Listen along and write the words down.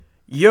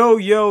Yo,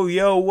 yo,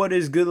 yo, what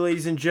is good,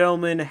 ladies and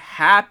gentlemen?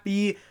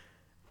 Happy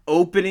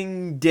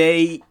opening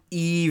day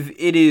eve.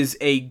 It is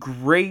a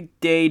great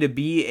day to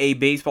be a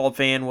baseball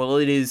fan. Well,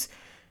 it is,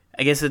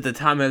 I guess at the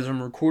time as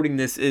I'm recording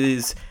this, it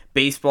is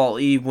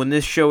baseball eve. When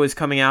this show is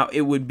coming out,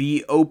 it would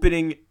be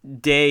opening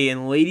day.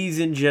 And ladies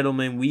and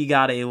gentlemen, we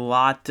got a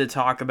lot to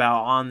talk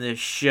about on this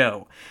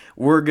show.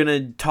 We're going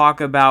to talk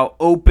about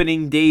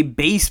opening day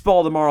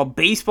baseball tomorrow.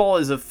 Baseball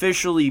is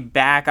officially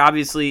back.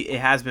 Obviously, it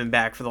has been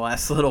back for the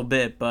last little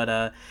bit,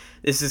 but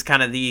this is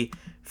kind of the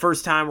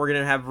first time we're going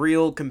to have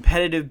real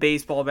competitive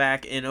baseball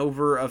back in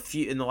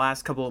the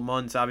last couple of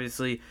months,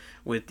 obviously,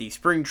 with the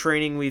spring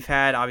training we've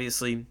had.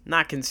 Obviously,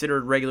 not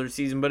considered regular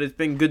season, but it's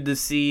been good to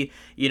see,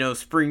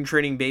 spring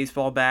training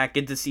baseball back.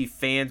 Get to see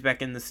fans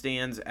back in the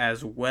stands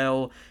as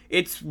well.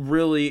 It's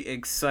really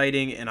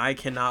exciting, and I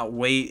cannot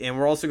wait. And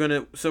we're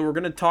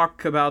going to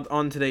talk about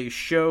on today's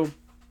show.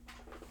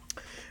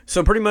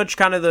 So pretty much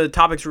kind of the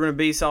topics we're going to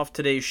base off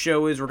today's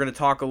show is we're going to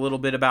talk a little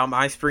bit about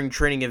my spring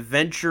training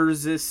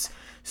adventures this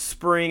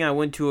spring. I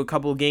went to a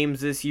couple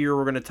games this year.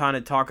 We're going to kind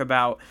of talk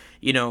about,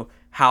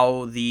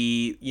 how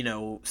the,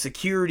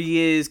 security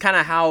is, kind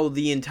of how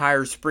the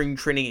entire spring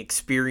training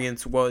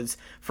experience was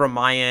from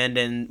my end.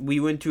 And we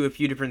went to a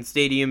few different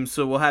stadiums,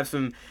 so we'll have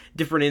some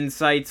different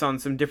insights on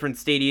some different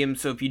stadiums.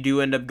 So if you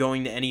do end up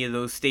going to any of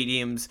those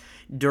stadiums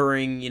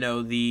during,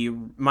 the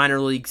minor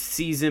league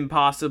season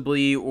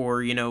possibly,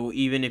 or,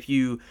 even if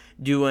you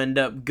do end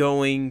up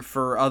going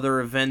for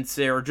other events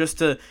there, just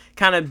to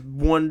kind of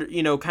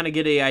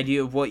get an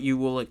idea of what you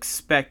will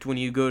expect when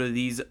you go to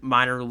these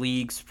minor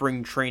league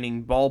spring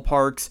training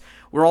ballparks.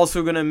 We're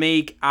also going to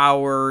make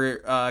our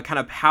kind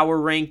of power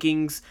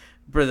rankings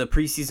for the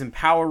preseason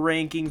power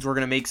rankings. We're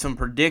going to make some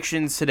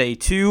predictions today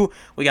too.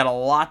 We got a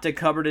lot to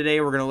cover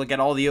today. We're going to look at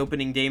all the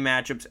opening day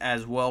matchups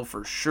as well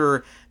for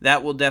sure.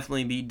 That will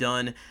definitely be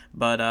done.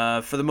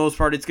 But for the most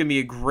part, it's going to be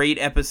a great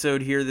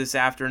episode here this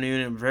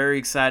afternoon. I'm very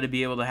excited to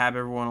be able to have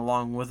everyone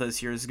along with us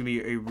here. It's going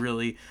to be a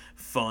really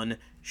fun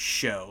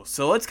show.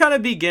 So let's kind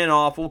of begin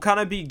off. We'll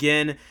kind of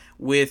begin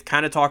with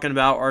kind of talking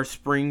about our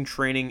spring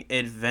training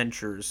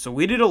adventures. So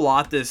we did a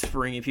lot this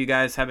spring. If you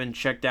guys haven't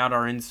checked out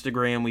our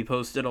Instagram, we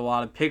posted a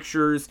lot of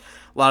pictures,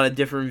 a lot of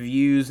different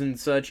views and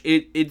such.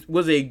 It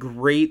was a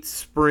great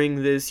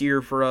spring this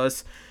year for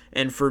us.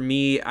 And for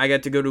me, I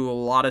got to go to a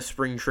lot of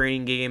spring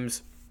training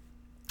games.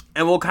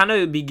 And we'll kind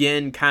of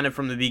begin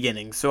from the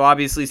beginning. So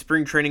obviously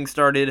spring training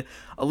started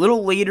a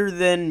little later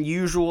than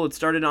usual. It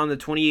started on the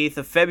 28th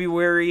of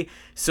February.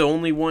 So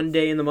only one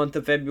day in the month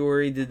of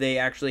February did they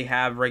actually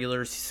have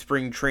regular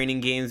spring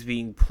training games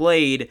being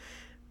played.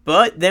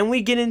 But then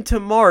we get into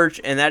March,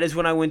 and that is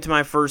when I went to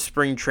my first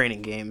spring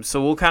training game. So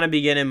we'll kind of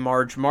begin in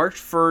March. March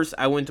 1st,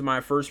 I went to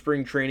my first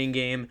spring training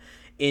game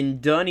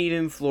in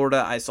Dunedin,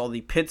 Florida. I saw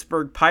the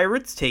Pittsburgh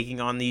Pirates taking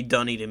on the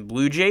Dunedin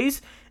Blue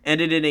Jays.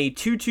 Ended in a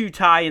 2-2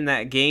 tie in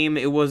that game.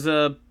 It was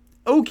a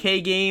okay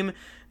game.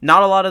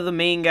 Not a lot of the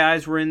main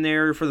guys were in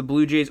there for the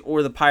Blue Jays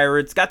or the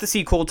Pirates. Got to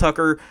see Cole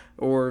Tucker,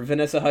 or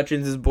Vanessa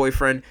Hutchins'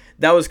 boyfriend.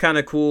 That was kind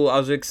of cool. I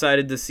was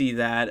excited to see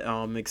that.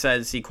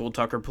 Excited to see Cole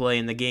Tucker play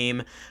in the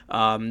game.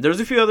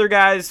 There's a few other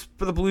guys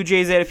for the Blue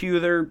Jays. They had a few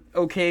other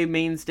okay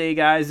mainstay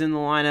guys in the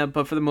lineup,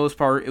 but for the most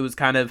part, it was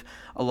kind of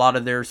a lot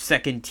of their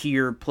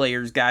second-tier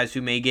players, guys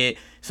who may get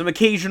some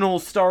occasional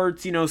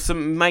starts,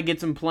 some might get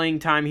some playing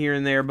time here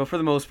and there, but for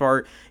the most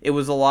part, it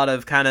was a lot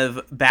of kind of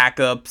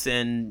backups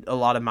and a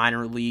lot of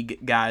minor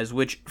league guys,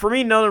 which for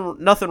me,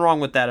 nothing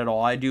wrong with that at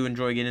all. I do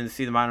enjoy getting to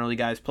see the minor league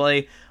guys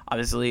play.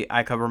 Obviously,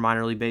 I cover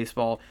minor league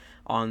baseball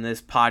on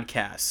this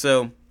podcast.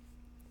 So,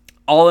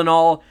 all in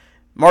all,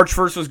 March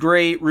 1st was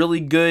great,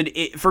 really good.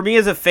 For me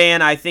as a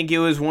fan, I think it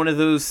was one of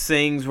those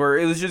things where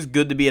it was just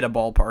good to be at a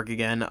ballpark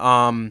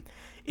again.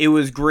 It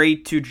was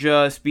great to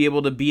just be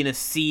able to be in a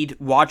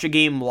seat, watch a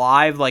game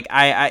live. Like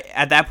I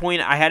at that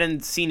point, I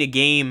hadn't seen a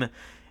game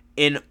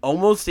in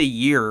almost a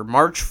year.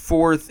 March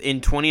 4th in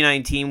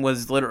 2019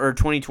 or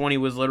 2020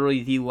 was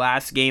literally the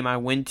last game I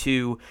went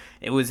to.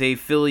 It was a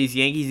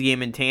Phillies-Yankees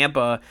game in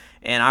Tampa,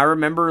 and I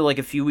remember like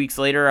a few days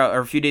later, I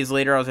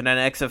was in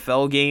an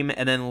XFL game,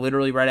 and then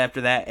literally right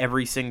after that,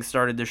 everything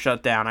started to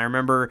shut down. I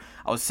remember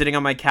I was sitting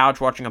on my couch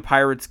watching a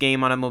Pirates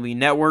game on MLB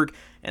Network,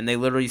 and they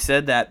literally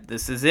said that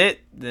this is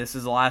it. This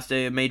is the last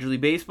day of Major League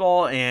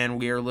Baseball, and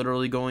we are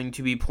literally going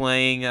to be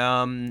playing.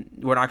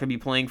 We're not going to be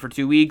playing for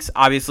 2 weeks.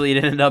 Obviously,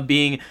 it ended up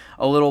being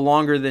a little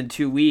longer than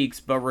 2 weeks,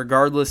 but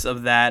regardless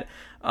of that,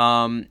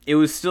 it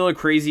was still a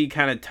crazy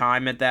kind of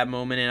time at that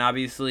moment, and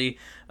obviously,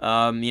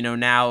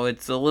 now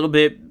it's a little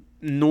bit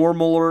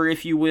normaler,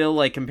 if you will,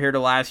 like compared to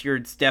last year.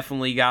 It's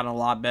definitely gotten a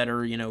lot better.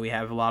 We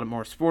have a lot of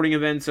more sporting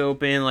events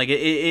open. Like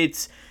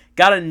it's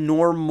got a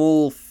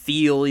normal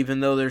feel, even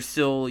though there's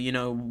still,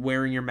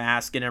 wearing your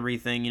mask and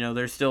everything.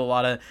 There's still a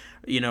lot of,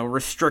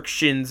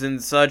 restrictions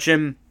and such.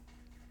 And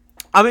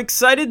I'm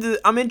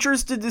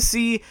interested to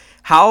see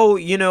how,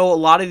 a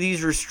lot of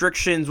these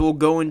restrictions will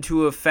go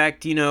into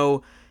effect,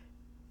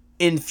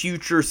 in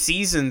future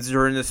seasons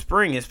during the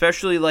spring,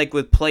 especially like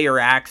with player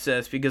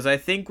access, because I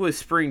think with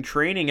spring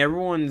training,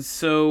 everyone's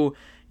so,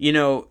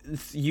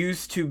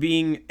 used to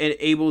being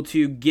able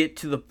to get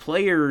to the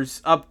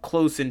players up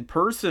close and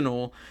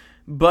personal.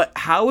 But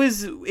how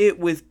is it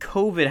with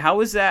COVID?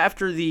 How is that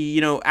after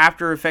the,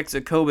 after effects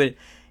of COVID?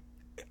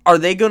 Are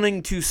they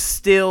going to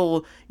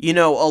still,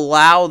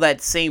 allow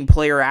that same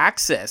player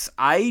access?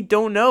 I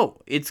don't know.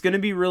 It's going to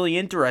be really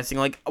interesting.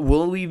 Like,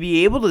 will we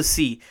be able to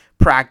see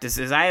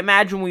practices? I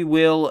imagine we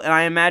will, and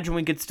I imagine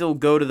we could still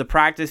go to the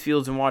practice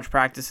fields and watch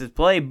practices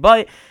play,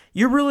 but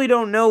you really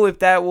don't know if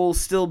that will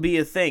still be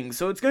a thing.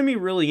 So it's going to be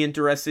really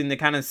interesting to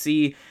kind of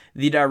see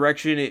the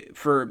direction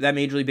for that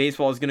Major League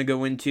Baseball is going to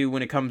go into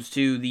when it comes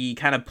to the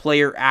kind of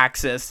player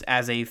access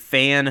as a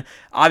fan.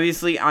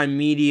 Obviously, I'm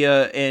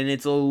media, and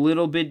it's a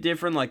little bit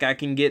different. Like, I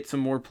can get some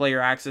more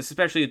player access,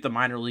 especially with the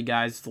minor league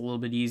guys. It's a little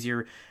bit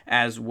easier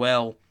as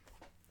well.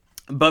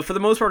 But for the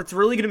most part, it's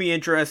really going to be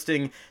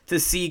interesting to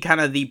see kind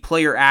of the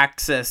player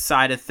access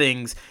side of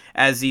things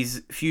as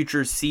these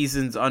future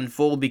seasons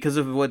unfold because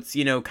of what's,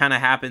 kind of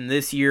happened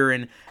this year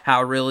and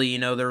how really,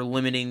 they're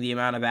limiting the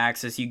amount of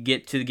access you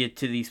get to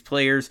these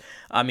players.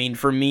 I mean,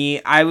 for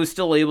me, I was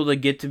still able to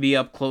get to be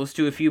up close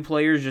to a few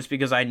players just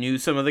because I knew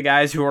some of the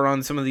guys who are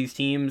on some of these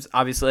teams.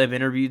 Obviously, I've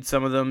interviewed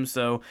some of them,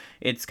 so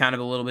it's kind of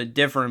a little bit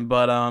different.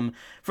 But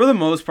for the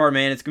most part,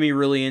 man, it's going to be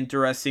really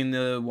interesting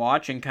to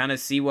watch and kind of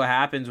see what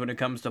happens when it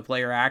comes to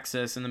player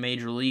access in the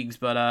major leagues.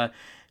 But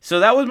so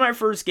that was my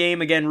first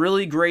game. Again,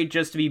 really great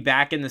just to be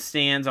back in the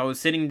stands. I was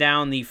sitting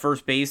down the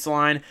first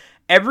baseline.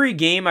 Every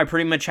game I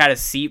pretty much had a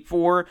seat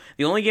for.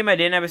 The only game I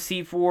didn't have a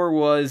seat for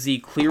was the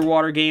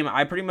Clearwater game.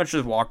 I pretty much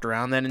just walked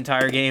around that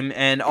entire game.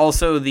 And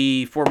also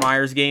the Fort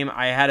Myers game,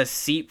 I had a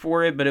seat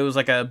for it, but it was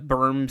like a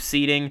berm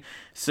seating.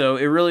 So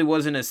it really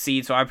wasn't a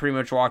seat, so I pretty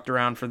much walked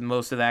around for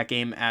most of that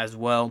game as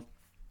well.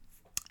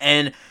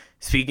 And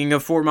speaking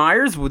of Fort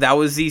Myers, that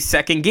was the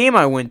second game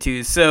I went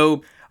to.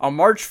 So on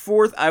March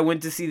 4th, I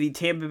went to see the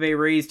Tampa Bay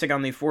Rays take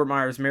on the Fort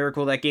Myers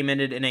Miracle. That game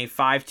ended in a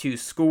 5-2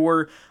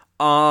 score.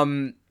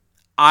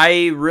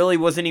 I really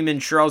wasn't even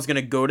sure I was going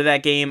to go to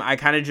that game. I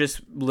kind of just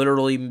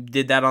literally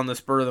did that on the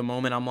spur of the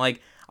moment. I'm like,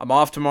 I'm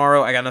off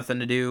tomorrow. I got nothing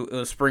to do. It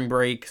was spring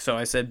break, so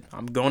I said,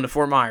 I'm going to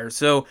Fort Myers.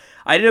 So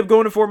I ended up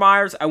going to Fort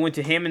Myers. I went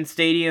to Hammond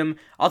Stadium.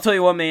 I'll tell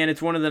you what, man,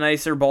 it's one of the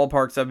nicer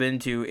ballparks I've been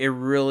to. It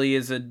really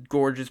is a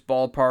gorgeous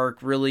ballpark,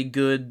 really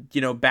good,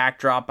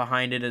 backdrop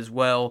behind it as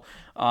well.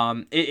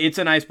 It's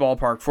a nice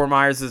ballpark. Fort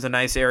Myers is a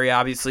nice area.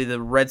 Obviously,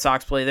 the Red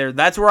Sox play there.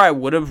 That's where I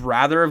would have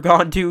rather have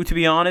gone to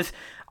be honest.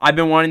 I've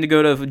been wanting to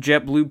go to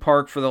JetBlue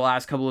Park for the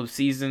last couple of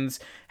seasons.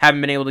 Haven't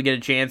been able to get a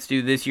chance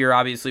to. This year,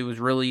 obviously, was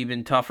really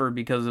even tougher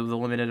because of the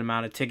limited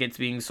amount of tickets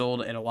being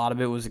sold, and a lot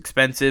of it was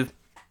expensive.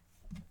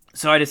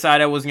 So I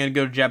decided I wasn't going to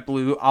go to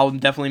JetBlue. I'll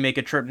definitely make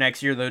a trip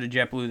next year, though, to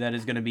JetBlue. That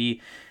is going to be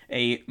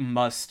a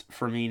must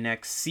for me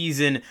next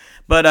season.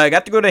 But I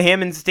got to go to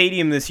Hammond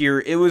Stadium this year.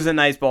 It was a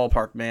nice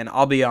ballpark, man.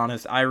 I'll be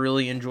honest. I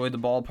really enjoyed the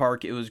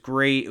ballpark. It was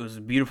great. It was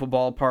a beautiful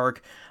ballpark.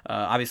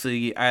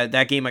 Obviously,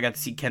 that game I got to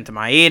see Kenta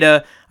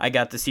Maeda. I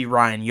got to see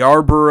Ryan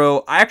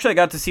Yarborough. I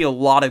got to see a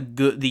lot of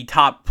the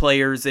top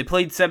players. They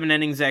played 7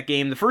 innings that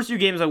game. The first 2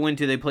 games I went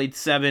to, they played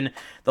 7.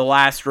 The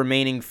last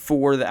remaining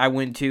 4 that I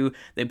went to,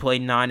 they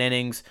played 9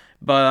 innings.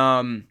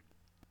 But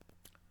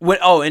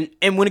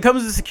when it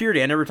comes to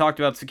security, I never talked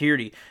about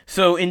security.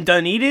 So in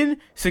Dunedin,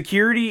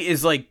 security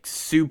is like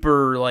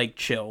super like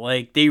chill.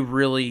 Like they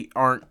really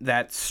aren't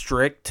that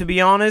strict, to be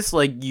honest.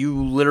 Like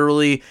you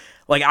literally,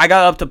 like I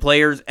got up to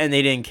players and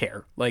they didn't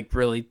care. Like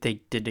really,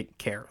 they didn't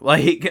care.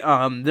 Like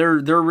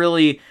they're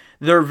very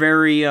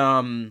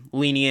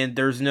lenient.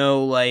 There's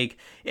no like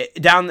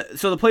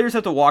so the players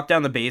have to walk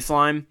down the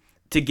baseline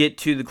to get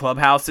to the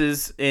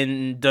clubhouses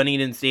in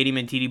Dunedin Stadium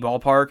and TD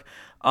Ballpark.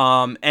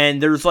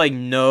 And there's like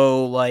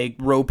no like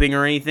roping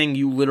or anything.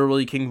 You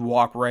literally can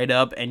walk right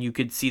up and you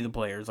could see the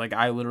players. Like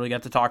I literally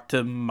got to talk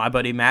to my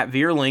buddy Matt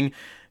Vierling,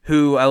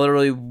 who I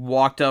literally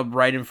walked up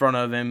right in front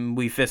of him.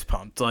 We fist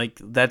pumped. Like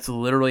that's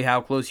literally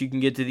how close you can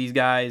get to these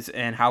guys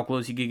and how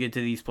close you can get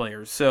to these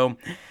players. So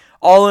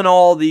all in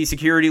all, the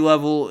security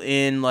level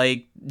in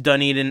like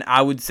Dunedin,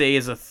 I would say,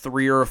 is a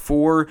 3 or a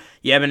 4.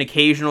 You have an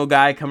occasional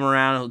guy come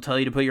around who'll tell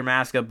you to put your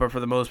mask up, but for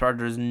the most part,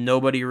 there's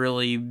nobody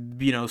really,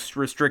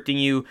 restricting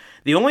you.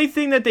 The only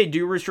thing that they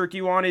do restrict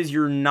you on is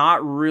you're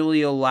not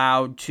really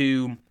allowed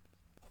to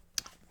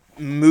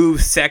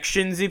move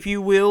sections, if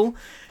you will.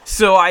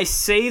 So I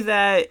say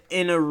that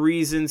in a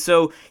reason.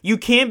 So you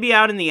can't be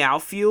out in the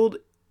outfield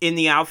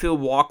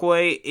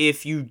walkway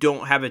if you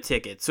don't have a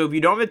ticket. So if you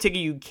don't have a ticket,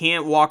 you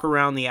can't walk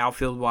around the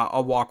outfield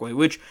walkway,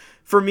 which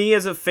for me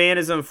as a fan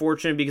is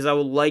unfortunate because I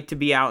would like to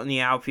be out in the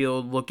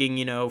outfield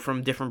looking,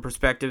 from different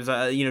perspectives,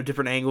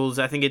 different angles.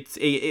 I think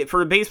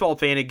for a baseball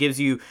fan, it gives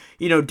you,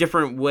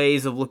 different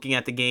ways of looking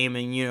at the game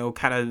and,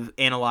 kind of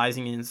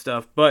analyzing it and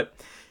stuff. But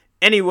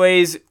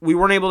anyways, we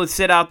weren't able to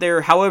sit out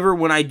there. However,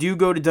 when I do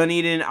go to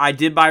Dunedin, I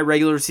did buy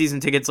regular season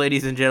tickets,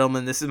 ladies and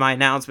gentlemen. This is my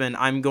announcement.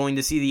 I'm going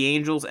to see the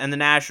Angels and the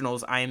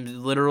Nationals. I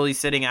am literally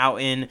sitting out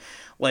in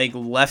like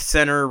left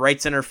center,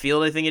 right center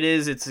field, I think it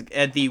is. It's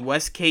at the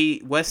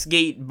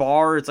Westgate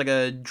Bar. It's like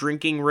a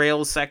drinking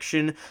rail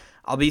section.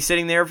 I'll be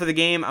sitting there for the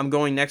game. I'm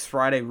going next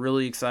Friday.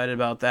 Really excited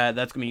about that.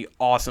 That's going to be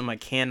awesome. I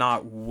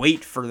cannot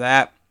wait for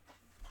that.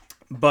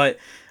 But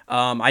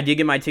I did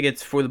get my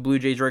tickets for the Blue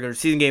Jays regular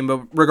season game,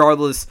 but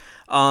regardless,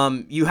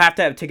 you have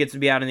to have tickets to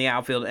be out in the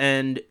outfield,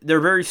 and they're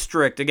very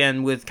strict,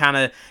 again, with kind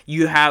of,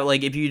 you have,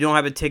 like, if you don't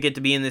have a ticket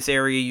to be in this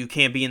area, you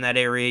can't be in that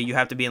area. You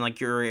have to be in, like,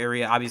 your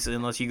area, obviously,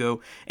 unless you go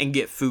and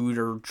get food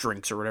or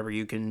drinks or whatever.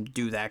 You can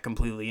do that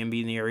completely and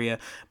be in the area.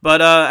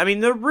 But, I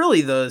mean, they're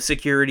really, the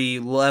security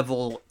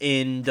level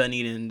in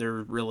Dunedin, they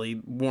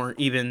really weren't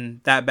even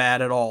that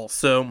bad at all.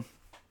 So,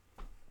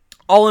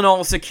 all in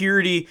all,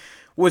 security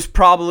was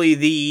probably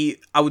the,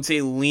 I would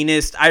say,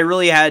 leanest. I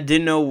really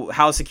didn't know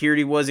how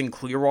security was in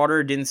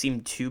Clearwater. It didn't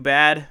seem too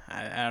bad.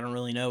 I don't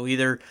really know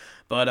either.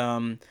 But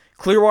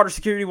Clearwater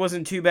security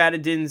wasn't too bad.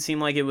 It didn't seem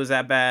like it was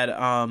that bad.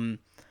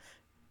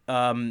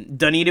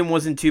 Dunedin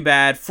wasn't too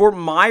bad. Fort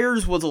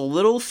Myers was a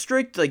little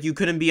strict. Like, you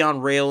couldn't be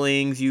on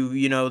railings.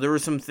 You know, there were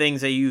some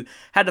things that you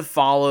had to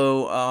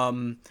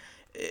follow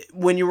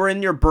when you were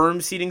in your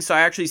berm seating. So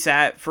I actually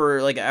sat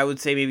for, like, I would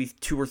say maybe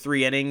 2 or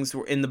 3 innings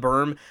in the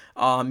berm.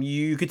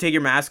 You could take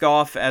your mask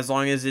off as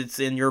long as it's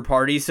in your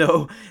party.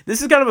 So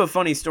this is kind of a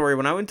funny story.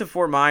 When I went to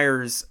Fort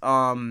Myers,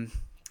 I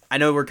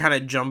know we're kind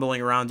of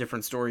jumbling around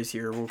different stories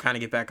here. We'll kind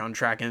of get back on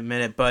track in a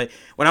minute. But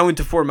when I went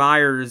to Fort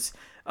Myers,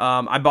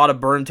 I bought a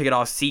berm ticket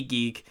off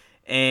SeatGeek,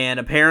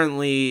 and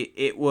apparently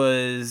it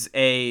was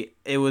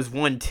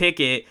one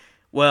ticket.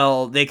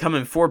 Well, they come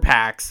in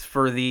 4-packs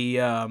for the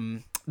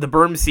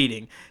berm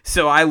seating.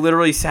 So I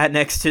literally sat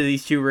next to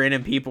these 2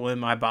 random people in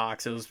my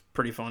box. It was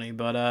pretty funny,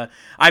 but I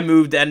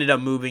ended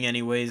up moving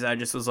anyways. I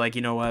just was like,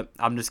 you know what,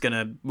 I'm just going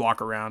to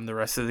walk around the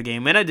rest of the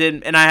game. And I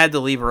did, and I had to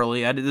leave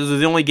early. This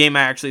was the only game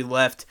I actually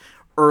left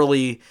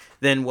early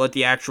than what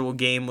the actual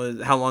game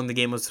was, how long the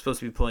game was supposed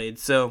to be played.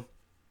 So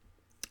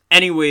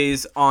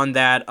anyways, on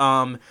that,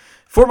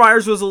 Fort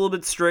Myers was a little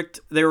bit strict.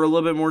 They were a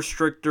little bit more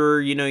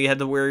stricter. You know, you had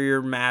to wear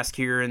your mask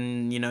here,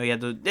 and, you know, you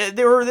had to.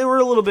 They were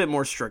a little bit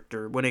more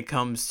stricter when it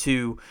comes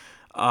to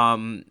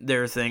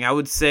their thing. I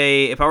would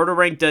say if I were to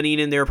rank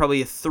Dunedin, they were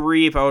probably a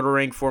 3. If I were to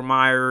rank Fort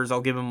Myers,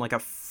 I'll give them like a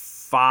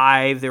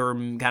 5. They were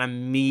kind of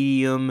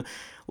medium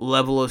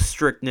level of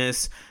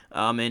strictness.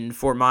 In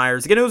Fort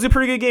Myers. Again, it was a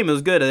pretty good game. It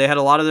was good. They had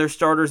a lot of their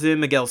starters in.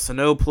 Miguel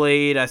Sano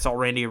played. I saw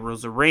Randy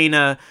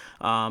Rosarena.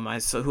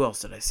 Who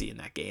else did I see in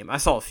that game? I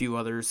saw a few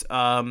others.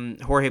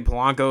 Jorge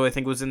Polanco, I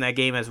think, was in that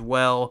game as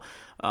well.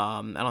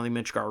 I don't think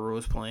Mitch Garver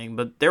was playing,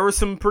 but there were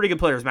some pretty good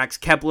players. Max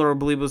Kepler, I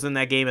believe, was in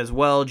that game as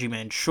well.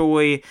 G-Man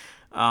Choi.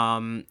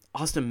 Austin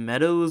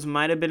Meadows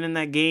might have been in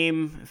that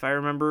game, if I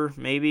remember.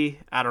 Maybe.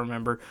 I don't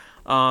remember.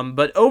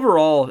 But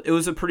overall, it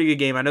was a pretty good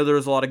game. I know there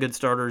was a lot of good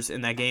starters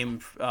in that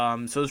game, so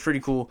it was pretty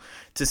cool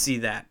to see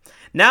that.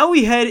 Now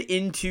we head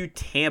into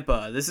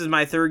Tampa. This is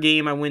my 3rd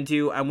game I went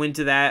to. I went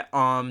to that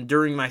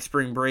during my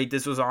spring break.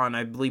 This was on,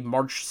 I believe,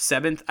 March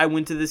 7th I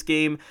went to this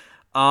game.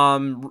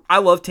 I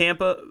love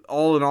Tampa.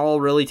 All in all,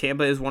 really,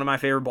 Tampa is one of my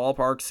favorite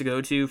ballparks to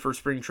go to for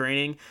spring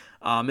training.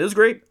 It was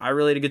great. I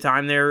really had a good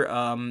time there.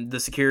 One of the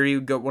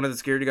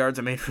security guards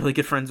I made really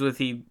good friends with.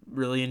 He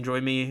really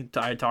enjoyed me.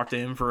 I talked to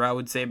him for, I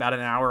would say, about an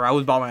hour. I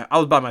was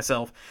by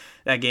myself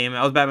that game.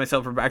 I was by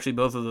myself for actually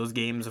both of those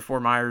games, the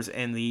Fort Myers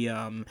and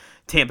the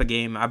Tampa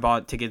game. I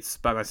bought tickets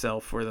by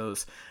myself for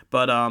those.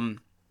 But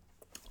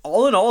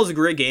all in all, it was a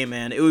great game,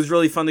 man. It was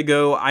really fun to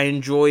go. I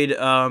enjoyed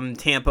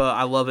Tampa.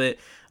 I love it.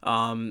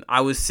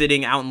 I was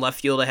sitting out in left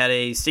field. I had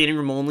a standing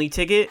room only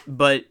ticket,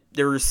 but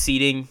there was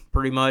seating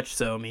pretty much,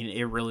 so I mean,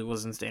 it really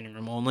wasn't standing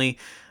room only.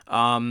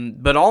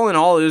 But all in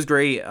all, it was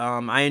great.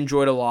 I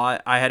enjoyed a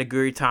lot. I had a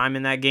great time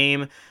in that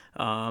game.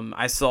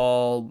 I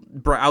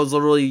was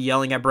literally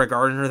yelling at Brett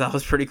Gardner. That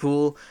was pretty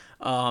cool.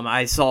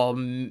 I saw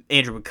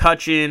Andrew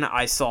McCutchen.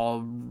 I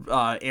saw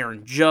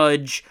Aaron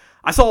Judge.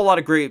 I saw a lot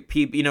of great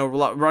people, you know, a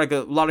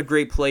lot of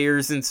great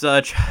players and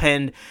such,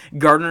 and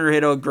Gardner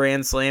hit a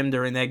grand slam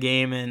during that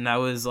game, and I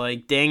was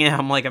like, dang it,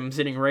 I'm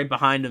sitting right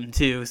behind him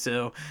too,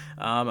 so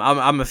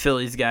I'm a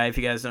Phillies guy, if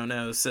you guys don't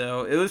know,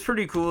 so it was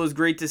pretty cool. It was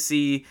great to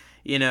see,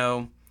 you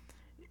know,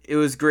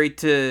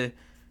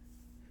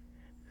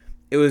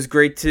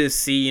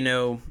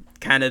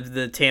 kind of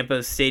the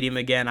Tampa Stadium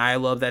again. I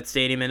love that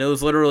stadium, and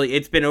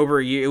it's been over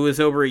a year. It was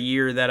over a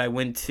year that I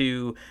went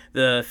to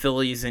the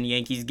Phillies and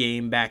Yankees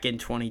game back in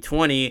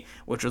 2020,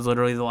 which was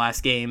literally the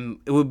last game.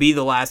 It would be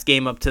the last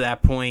game up to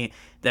that point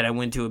that I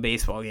went to a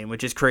baseball game,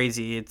 which is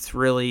crazy. It's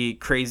really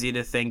crazy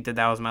to think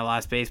that was my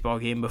last baseball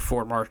game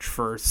before March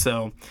 1st.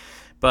 So,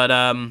 but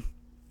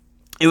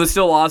it was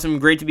still awesome.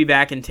 Great to be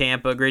back in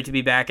Tampa. Great to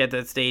be back at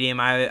that stadium.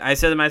 I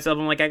said to myself,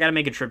 I'm like, I got to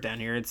make a trip down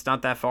here. It's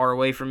not that far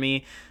away from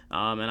me,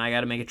 and I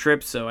got to make a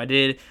trip. So I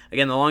did.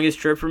 Again, the longest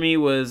trip for me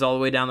was all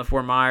the way down to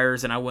Fort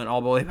Myers, and I went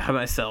all the way by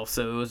myself.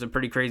 So it was a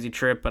pretty crazy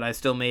trip, but I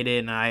still made it,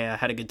 and I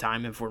had a good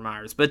time in Fort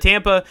Myers. But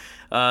Tampa,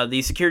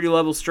 the security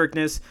level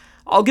strictness,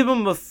 I'll give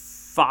them a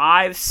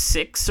 5,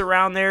 6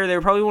 around there. They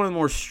were probably one of the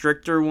more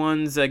stricter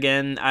ones.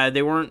 Again,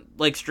 they weren't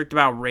like strict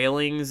about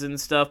railings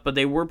and stuff, but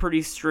they were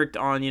pretty strict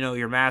on,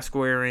 your mask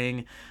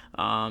wearing.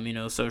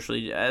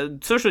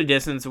 Socially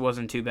distance, it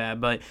wasn't too bad,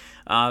 but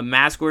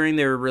mask wearing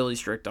they were really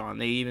strict on.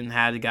 They even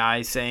had a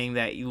guy saying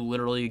that you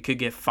literally could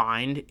get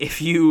fined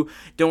if you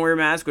don't wear a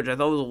mask, which I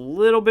thought was a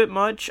little bit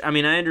much. I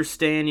mean, I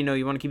understand,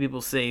 you want to keep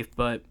people safe,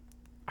 but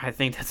I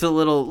think that's a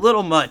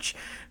little much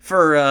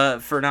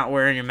for not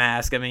wearing your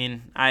mask. I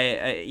mean,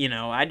 I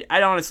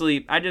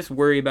honestly, I just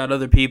worry about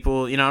other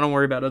people. I don't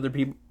worry about other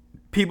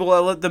people. I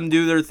let them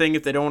do their thing.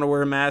 If they don't want to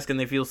wear a mask and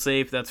they feel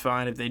safe, that's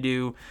fine. If they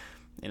do,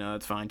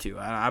 that's fine too.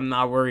 I'm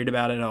not worried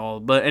about it at all.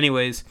 But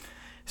anyways,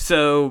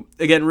 so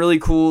again, really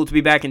cool to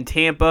be back in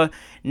Tampa.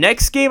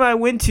 Next game I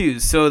went to,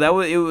 so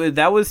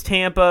that was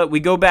Tampa. We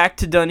go back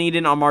to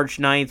Dunedin on March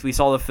 9th. We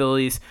saw the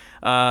Phillies.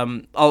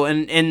 And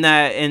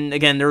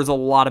again, there was a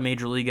lot of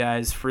major league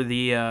guys for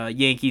the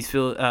Yankees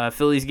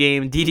Phillies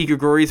game. Didi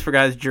Gregorius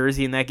forgot his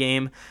jersey in that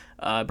game.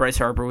 Bryce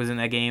Harper was in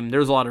that game. There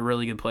was a lot of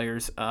really good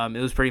players.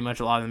 It was pretty much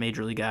a lot of the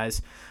major league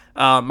guys.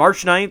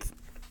 March 9th,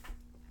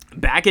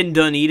 back in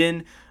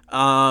Dunedin.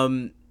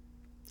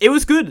 It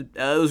was good.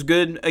 It was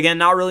good. Again,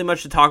 not really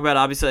much to talk about.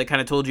 Obviously, I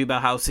kind of told you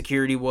about how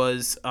security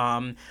was.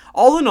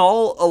 All in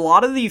all, a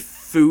lot of the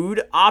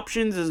food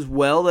options as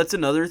well. That's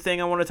another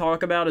thing I want to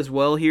talk about as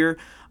well here.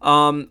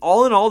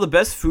 All in all, the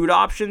best food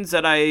options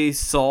that I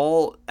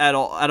saw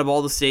out of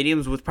all the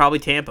stadiums was probably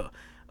Tampa.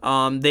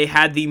 They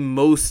had the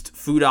most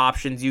food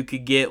options you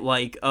could get,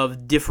 like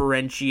of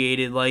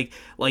differentiated, like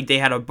they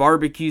had a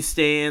barbecue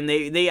stand.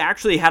 They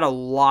actually had a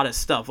lot of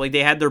stuff. Like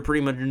they had their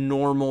pretty much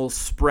normal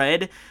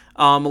spread.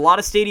 A lot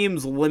of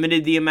stadiums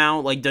limited the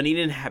amount. Like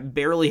Dunedin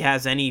barely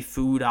has any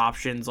food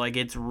options. Like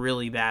it's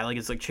really bad. Like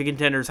it's like chicken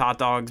tenders, hot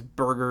dogs,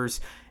 burgers,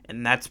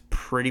 and that's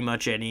pretty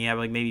much it. And you have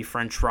like maybe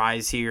French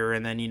fries here,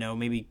 and then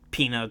maybe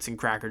peanuts and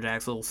Cracker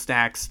Jacks, little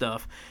snack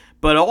stuff.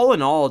 But all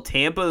in all,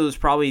 Tampa was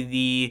probably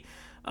the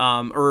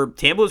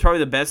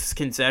best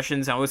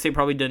concessions. I would say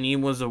probably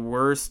Dunedin was the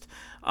worst.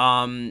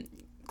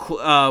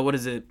 What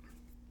is it?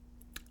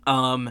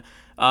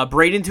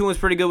 Bradenton was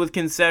pretty good with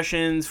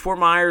concessions. Fort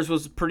Myers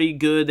was pretty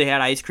good. They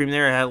had ice cream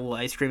there. I had a little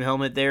ice cream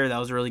helmet there. That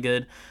was really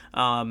good.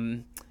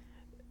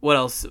 What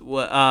else?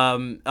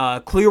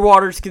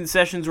 Clearwater's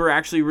concessions were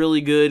actually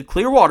really good.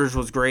 Clearwater's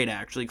was great,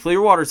 actually.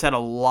 Clearwater's had a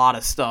lot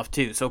of stuff,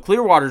 too. So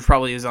Clearwater's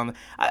probably is on the...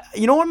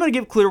 I'm going to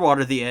give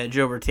Clearwater the edge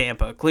over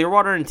Tampa.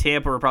 Clearwater and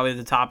Tampa are probably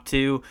the top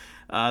two.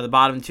 The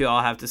bottom two,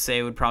 I'll have to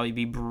say, would probably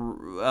be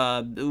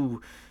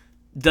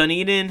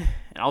Dunedin,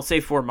 and I'll say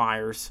Fort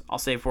Myers.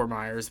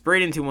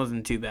 Bradenton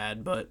wasn't too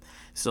bad, but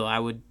still, I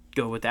would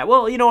go with that.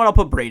 Well, you know what? I'll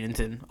put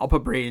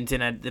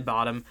Bradenton at the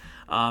bottom.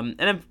 And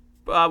then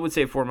I would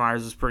say Fort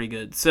Myers was pretty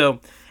good. So,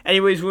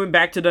 anyways, we went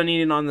back to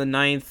Dunedin on the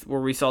 9th, where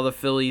we saw the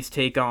Phillies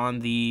take on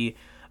the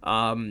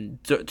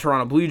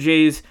Toronto Blue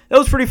Jays. That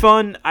was pretty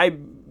fun. I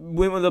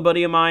went with a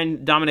buddy of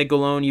mine, Dominic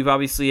Galone. You've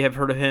obviously have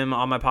heard of him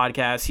on my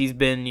podcast. He's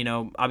been,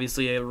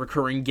 obviously a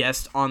recurring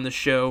guest on the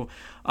show.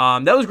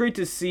 That was great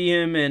to see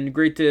him, and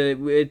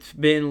it's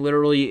been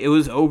literally, it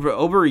was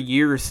over a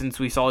year since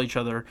we saw each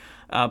other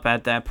up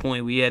at that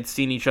point. We had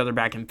seen each other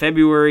back in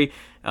February.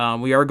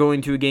 We are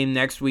going to a game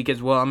next week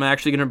as well. I'm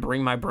actually going to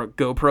bring my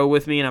GoPro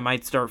with me, and I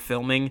might start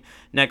filming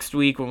next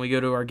week when we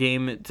go to our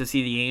game to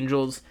see the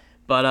Angels.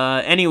 But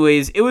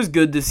anyways, it was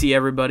good to see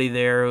everybody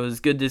there. It was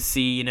good to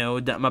see,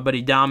 my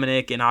buddy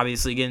Dominic, and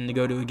obviously getting to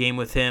go to a game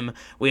with him.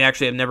 We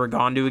actually have never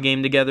gone to a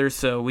game together,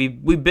 so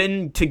we've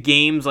been to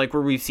games like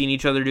where we've seen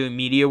each other doing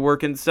media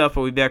work and stuff,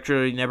 but we've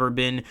actually never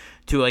been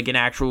to like an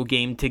actual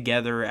game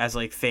together as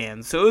like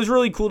fans. So it was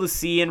really cool to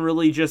see, and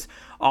really just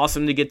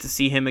awesome to get to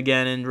see him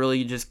again, and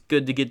really just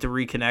good to get to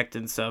reconnect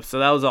and stuff. So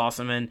that was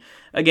awesome. And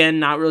again,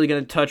 not really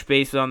going to touch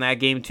base on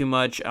that game too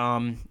much.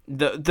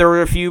 There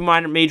were a few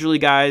major league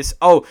guys.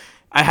 Oh,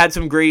 I had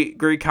some great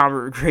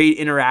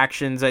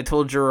interactions. I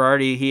told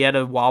Girardi, he had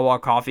a Wawa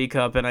coffee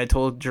cup, and I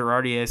told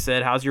Girardi, I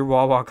said, "How's your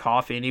Wawa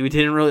coffee?" And he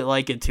didn't really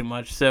like it too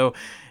much. So,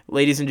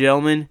 ladies and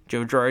gentlemen,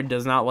 Joe Girardi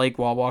does not like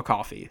Wawa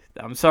coffee.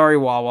 I'm sorry,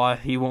 Wawa.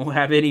 He won't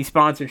have any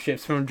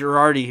sponsorships from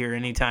Girardi here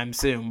anytime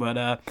soon.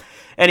 But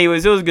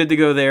anyways, it was good to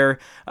go there.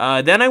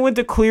 Then I went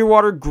to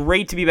Clearwater.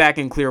 Great to be back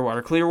in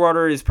Clearwater.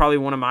 Clearwater is probably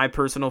one of my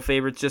personal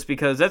favorites, just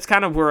because that's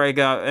kind of where I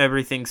got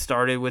everything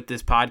started with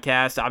this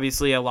podcast.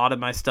 Obviously, a lot of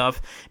my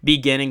stuff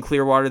began in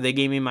Clearwater. They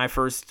gave me my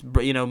first,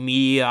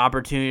 media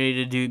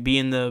opportunity to be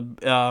in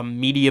the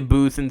media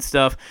booth and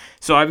stuff.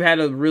 So I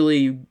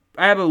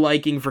have a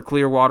liking for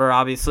Clearwater,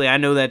 obviously. I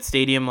know that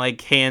stadium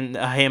like hand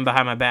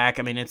behind my back.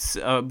 I mean, it's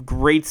a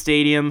great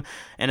stadium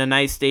and a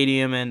nice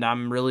stadium, and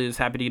I'm really just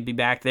happy to be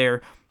back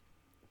there.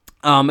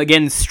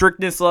 Again,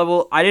 strictness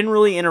level, I didn't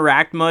really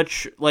interact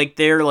much like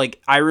there.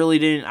 Like, I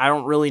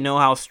don't really know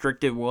how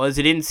strict it was.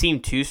 It didn't seem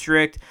too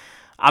strict.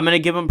 I'm going to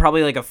give them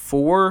probably like a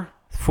 4,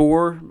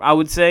 I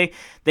would say.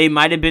 They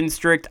might have been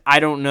strict. I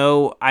don't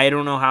know. I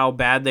don't know how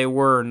bad they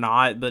were or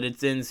not, but it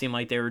didn't seem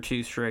like they were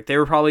too strict. They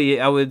were probably,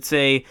 I would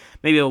say,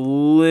 maybe a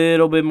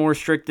little bit more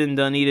strict than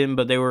Dunedin,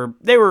 but they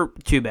were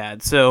too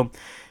bad. So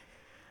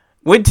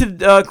Went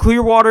to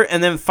Clearwater,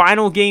 and then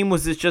final game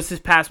was just this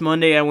past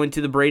Monday. I went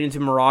to the Bradenton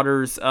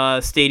Marauders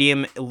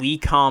Stadium,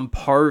 Lecom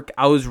Park.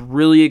 I was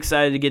really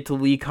excited to get to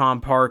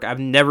Lecom Park. I've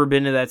never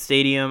been to that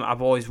stadium.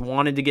 I've always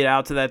wanted to get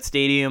out to that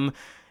stadium,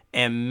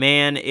 and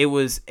man, it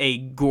was a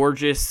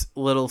gorgeous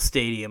little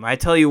stadium. I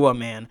tell you what,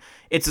 man,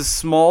 it's a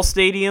small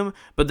stadium,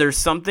 but there's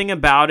something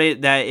about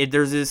it that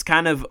there's this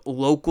kind of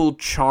local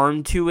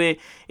charm to it.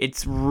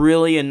 It's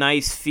really a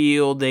nice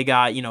field. They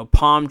got,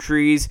 palm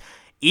trees.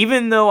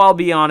 Even though, I'll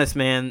be honest,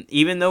 man,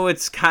 even though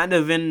it's kind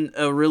of in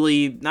a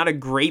really not a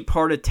great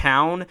part of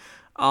town,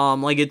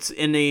 like it's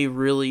in a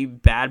really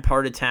bad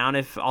part of town,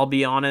 if I'll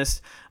be honest.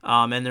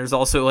 And there's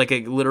also like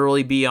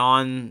literally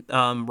beyond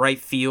right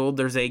field,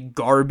 there's a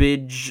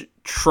garbage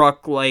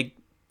truck like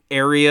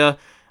area.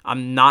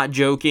 I'm not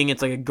joking.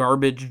 It's like a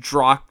garbage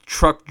truck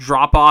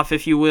drop off,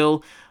 if you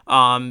will,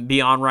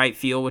 beyond right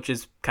field, which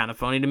is kind of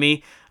funny to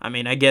me. I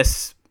mean, I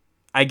guess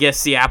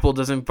the apple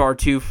doesn't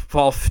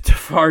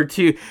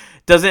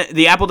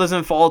the apple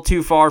doesn't fall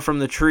too far from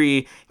the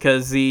tree,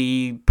 because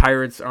the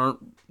Pirates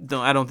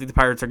I don't think the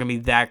Pirates are going to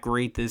be that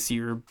great this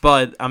year.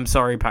 But I'm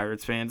sorry,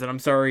 Pirates fans, and I'm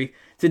sorry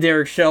to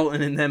Derek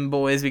Shelton and them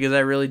boys, because I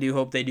really do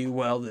hope they do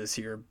well this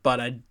year. But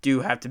I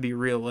do have to be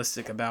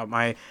realistic about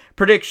my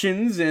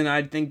predictions, and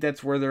I think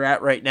that's where they're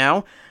at right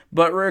now.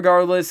 But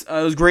regardless,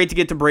 it was great to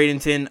get to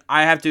Bradenton.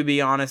 I have to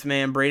be honest,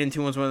 man.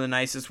 Bradenton was one of the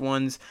nicest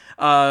ones.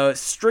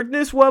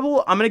 Strictness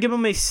level, I'm going to give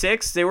them a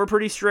 6. They were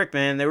pretty strict,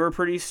 man. They were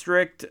pretty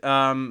strict.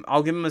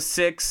 I'll give them a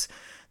 6.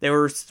 They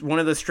were one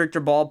of the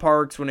stricter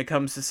ballparks when it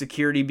comes to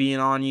security being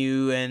on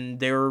you, and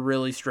they were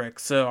really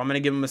strict. So I'm going to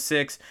give them a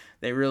 6.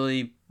 They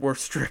really were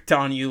strict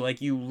on you.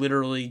 Like, you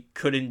literally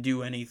couldn't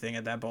do anything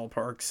at that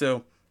ballpark.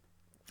 So,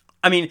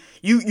 I mean,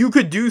 you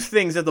could do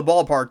things at the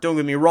ballpark, don't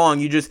get me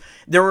wrong.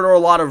 There were a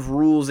lot of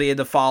rules they had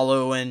to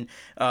follow, and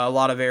a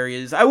lot of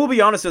areas. I will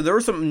be honest, though, there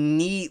were some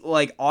neat,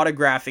 like,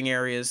 autographing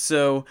areas.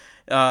 So,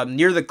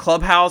 near the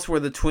clubhouse where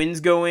the Twins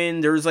go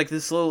in, there's, like,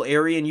 this little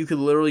area, and you could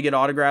literally get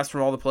autographs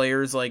from all the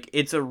players. Like,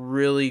 it's a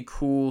really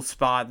cool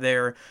spot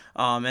there.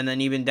 And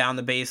then even down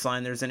the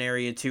baseline, there's an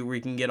area, too, where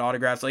you can get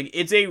autographs. Like,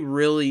 it's a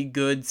really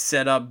good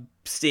setup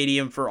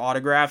stadium for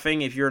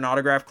autographing. If you're an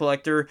autograph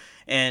collector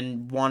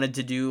and wanted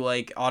to do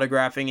like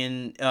autographing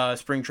in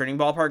spring training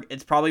ballpark,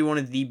 it's probably one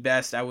of the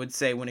best, I would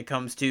say, when it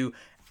comes to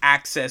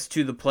access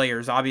to the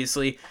players.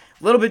 Obviously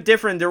a little bit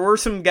different. There were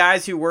some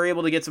guys who were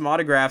able to get some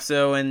autographs,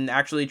 though, and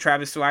actually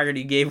Travis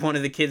Swaggerty gave one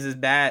of the kids his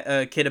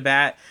kid a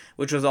bat,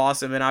 which was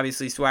awesome. And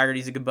obviously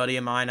Swaggerty's a good buddy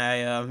of mine.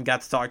 I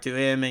got to talk to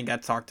him and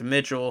got to talk to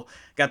Mitchell,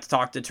 got to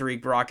talk to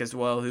Tariq Brock as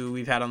well, who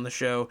we've had on the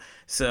show.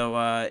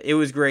 So it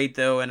was great,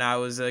 though, and I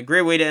was a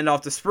great way to end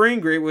off the spring,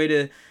 great way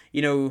to,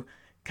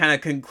 kind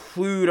of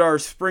conclude our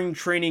spring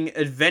training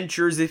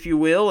adventures, if you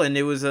will, and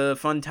it was a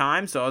fun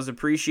time, so I was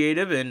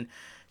appreciative. And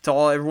to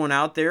everyone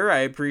out there, I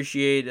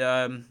appreciate,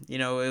 it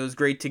was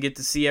great to get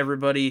to see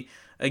everybody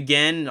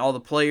again, all the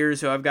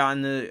players who I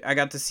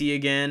got to see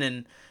again,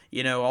 and,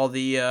 all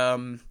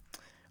the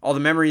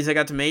memories I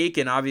got to make.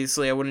 And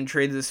obviously I wouldn't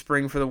trade this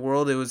spring for the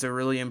world. It was a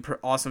really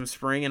awesome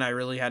spring, and I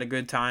really had a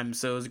good time.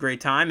 So it was a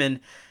great time. And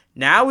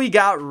now we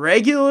got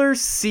regular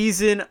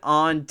season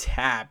on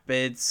tap.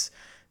 It's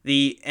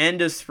the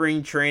end of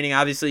spring training.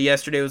 Obviously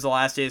yesterday was the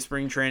last day of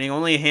spring training.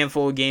 Only a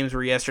handful of games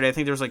were yesterday. I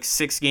think there was like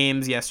 6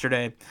 games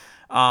yesterday.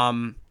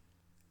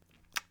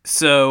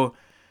 So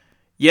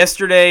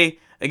yesterday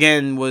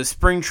again was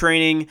spring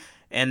training,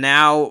 and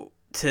now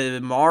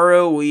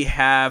tomorrow we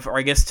have, or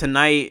I guess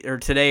tonight or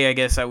today, I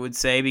guess I would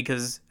say,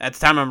 because at the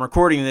time I'm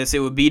recording this, it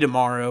would be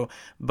tomorrow,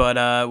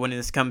 but when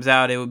this comes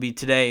out, it would be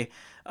today.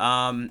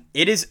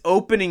 It is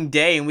opening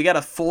day, and we got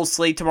a full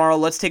slate tomorrow.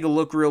 Let's take a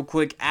look real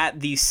quick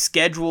at the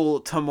schedule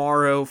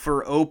tomorrow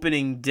for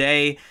opening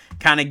day,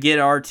 kind of get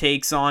our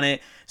takes on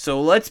it. So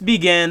let's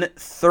begin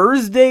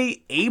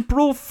Thursday,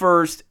 April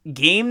 1st,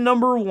 game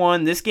number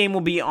 1. This game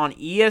will be on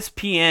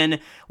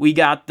ESPN. We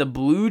got the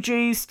Blue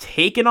Jays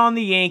taking on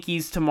the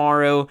Yankees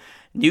tomorrow.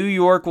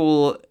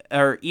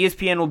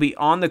 ESPN will be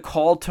on the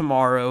call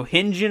tomorrow.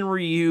 Hyun-Jin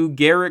Ryu,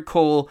 Garrett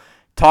Cole.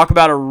 Talk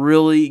about a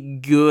really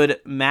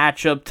good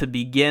matchup to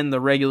begin the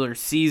regular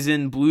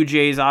season. Blue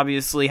Jays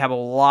obviously have a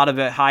lot of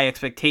high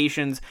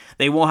expectations.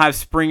 They won't have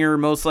Springer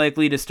most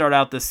likely to start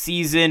out the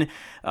season.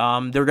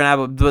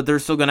 They're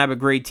still gonna have a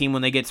great team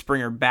when they get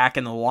Springer back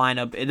in the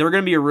lineup. They're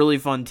gonna be a really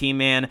fun team,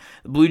 man.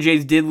 The Blue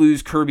Jays did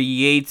lose Kirby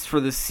Yates for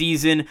the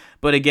season,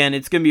 but again,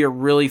 it's gonna be a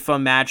really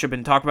fun matchup.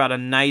 And talk about a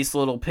nice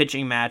little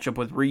pitching matchup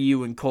with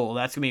Ryu and Cole.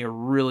 That's gonna be a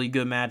really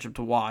good matchup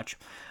to watch.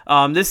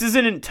 This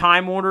isn't in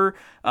time order.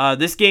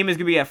 This game is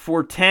going to be at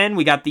 4:10.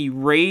 We got the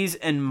Rays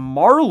and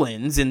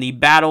Marlins in the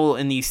battle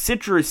in the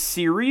Citrus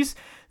Series.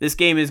 This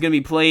game is going to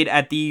be played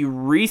at the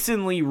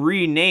recently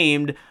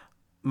renamed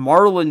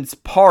Marlins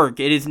Park.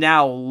 It is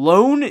now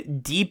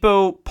Lone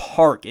Depot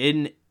Park.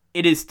 And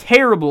it is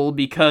terrible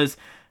because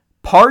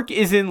Park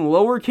is in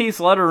lowercase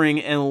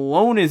lettering and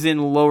Lone is in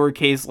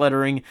lowercase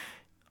lettering.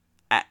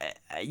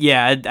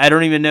 I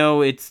don't even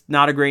know. It's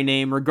not a great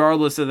name.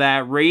 Regardless of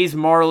that, Rays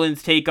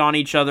Marlins take on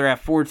each other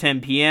at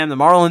 4:10 p.m. The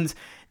Marlins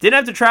didn't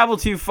have to travel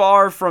too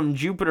far from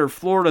Jupiter,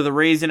 Florida. The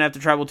Rays didn't have to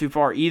travel too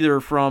far either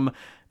from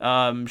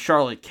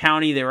Charlotte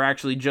County. They were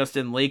actually just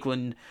in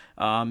Lakeland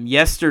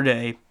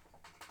yesterday.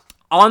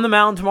 On the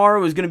mound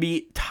tomorrow is going to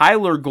be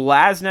Tyler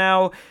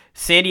Glasnow.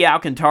 Sandy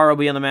Alcantara will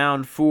be on the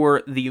mound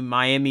for the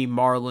Miami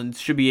Marlins.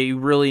 Should be a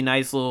really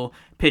nice little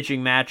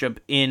pitching matchup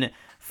in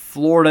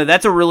Florida.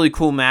 That's a really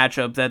cool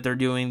matchup that they're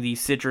doing, the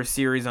Citrus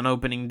Series on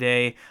opening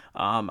day.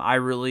 I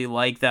really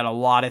like that a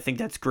lot. I think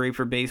that's great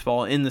for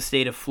baseball in the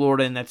state of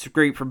Florida, and that's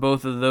great for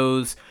both of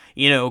those,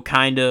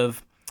 kind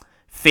of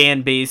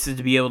fan bases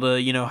to be able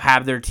to,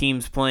 have their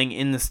teams playing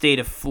in the state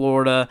of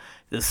Florida.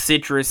 The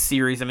Citrus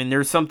Series, I mean,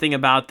 there's something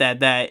about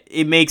that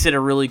it makes it a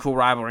really cool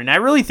rivalry. And I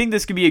really think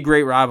this could be a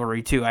great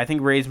rivalry, too. I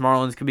think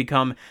Rays-Marlins could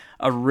become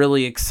a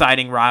really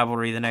exciting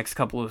rivalry the next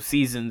couple of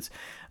seasons.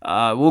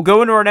 We'll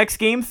go into our next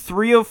game,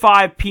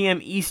 3:05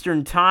 p.m.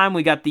 Eastern Time.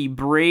 We got the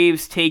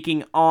Braves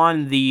taking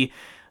on the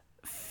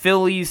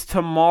Phillies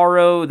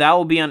tomorrow. That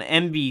will be on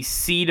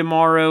NBC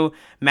tomorrow.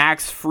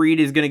 Max Fried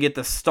is going to get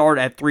the start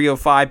at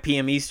 3:05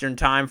 p.m. Eastern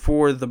Time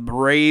for the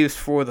Braves.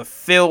 For the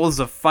Phils,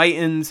 the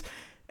Fightins,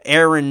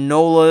 Aaron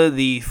Nola,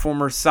 the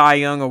former Cy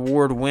Young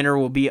Award winner,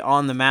 will be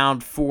on the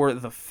mound for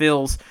the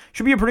Phils.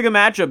 Should be a pretty good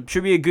matchup.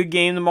 Should be a good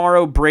game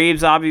tomorrow.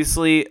 Braves,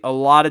 obviously, a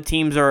lot of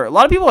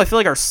people I feel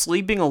like are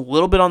sleeping a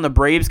little bit on the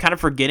Braves, kind of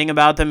forgetting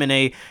about them in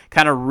a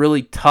kind of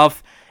really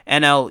tough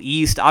NL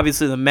East.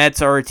 Obviously, the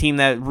Mets are a team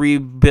that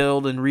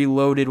rebuild and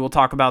reloaded. We'll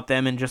talk about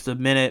them in just a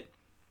minute.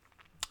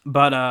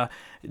 But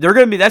that's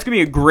gonna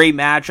be a great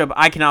matchup.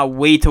 I cannot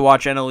wait to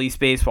watch NL East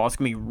baseball. It's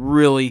gonna be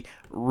really,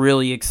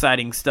 really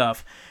exciting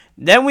stuff.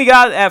 Then we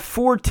got at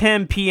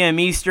 4:10 p.m.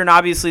 Eastern.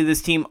 Obviously,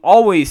 this team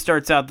always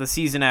starts out the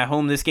season at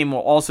home. This game will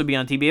also be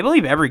on TV. I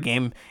believe every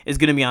game is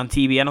going to be on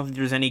TV. I don't think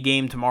there's any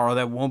game tomorrow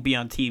that won't be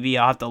on TV.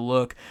 I'll have to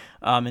look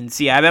and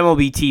see. I have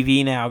MLB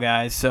TV now,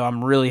 guys, so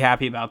I'm really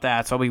happy about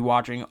that. So I'll be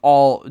watching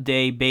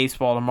all-day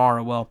baseball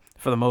tomorrow. Well,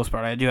 for the most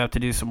part, I do have to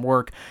do some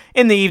work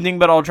in the evening,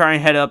 but I'll try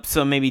and head up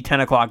some maybe 10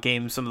 o'clock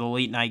games, some of the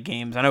late-night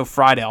games. I know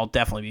Friday I'll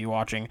definitely be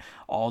watching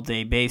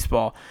all-day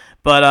baseball.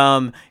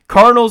 But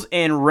Cardinals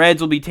and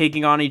Reds will be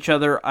taking on each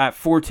other at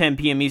 4:10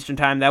 p.m. Eastern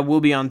Time. That will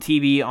be on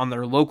TV on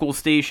their local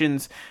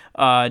stations.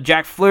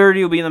 Jack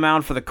Flaherty will be in the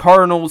mound for the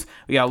Cardinals.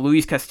 We got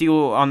Luis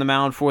Castillo on the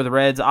mound for the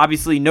Reds.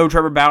 Obviously, no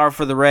Trevor Bauer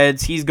for the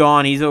Reds. He's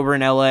gone. He's over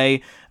in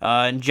L.A.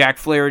 And Jack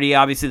Flaherty,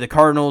 obviously the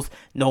Cardinals.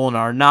 Nolan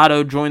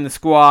Arenado joined the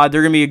squad.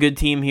 They're going to be a good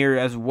team here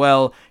as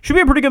well. Should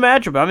be a pretty good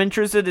matchup. I'm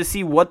interested to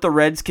see what the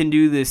Reds can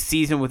do this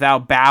season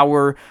without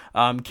Bauer.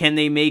 Can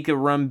they make a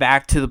run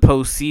back to the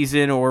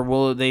postseason, or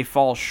will they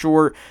fall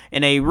short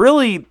in a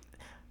really,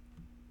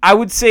 I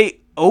would say,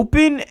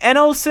 open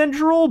NL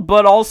Central,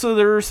 but also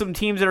there are some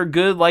teams that are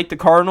good, like the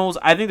Cardinals.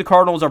 I think the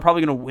Cardinals are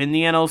probably going to win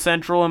the NL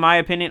Central, in my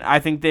opinion. I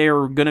think they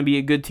are going to be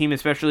a good team,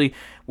 especially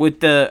with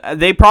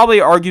they probably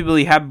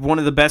arguably have one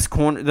of the best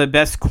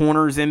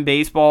corners in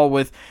baseball,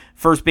 with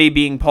first base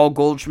being Paul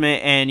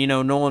Goldschmidt and,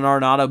 Nolan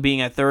Arenado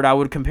being at third. I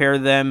would compare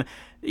them,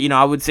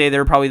 I would say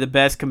they're probably the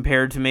best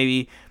compared to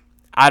maybe,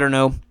 I don't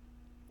know,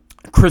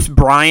 Chris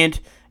Bryant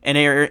and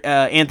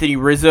Anthony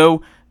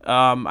Rizzo.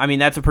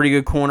 That's a pretty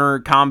good corner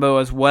combo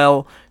as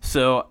well.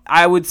 So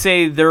I would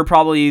say they're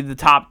probably the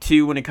top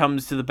two when it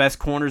comes to the best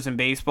corners in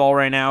baseball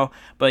right now.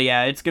 But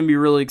yeah, it's going to be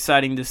really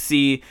exciting to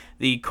see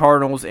the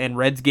Cardinals and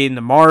Reds game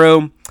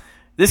tomorrow.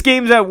 This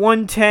game's at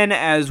 1:10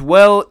 as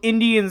well.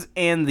 Indians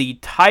and the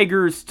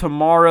Tigers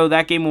tomorrow.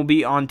 That game will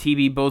be on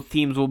TV. Both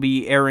teams will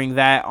be airing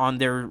that on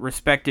their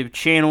respective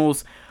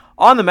channels.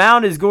 On the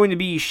mound is going to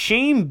be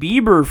Shane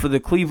Bieber for the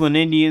Cleveland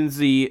Indians,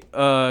 the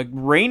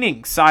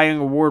reigning Cy Young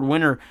Award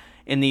winner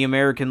in the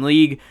American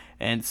League,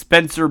 and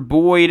Matthew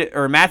Boyd,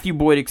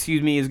 is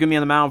going to be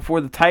on the mound for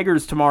the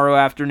Tigers tomorrow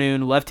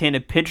afternoon.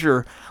 Left-handed pitcher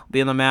will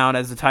be on the mound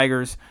as the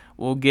Tigers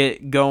will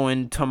get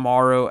going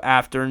tomorrow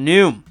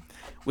afternoon.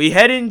 We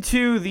head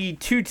into the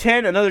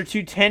 2:10, another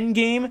 2:10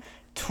 game.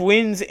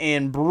 Twins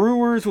and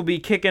Brewers will be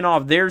kicking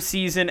off their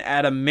season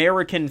at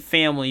American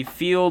Family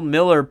Field.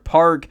 Miller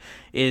Park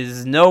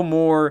is no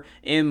more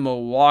in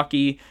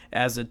Milwaukee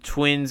as the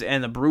Twins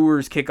and the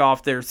Brewers kick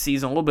off their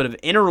season. A little bit of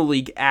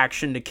interleague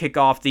action to kick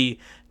off the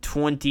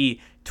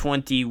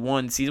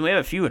 2021 season. We have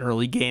a few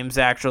interleague games,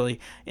 actually,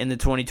 in the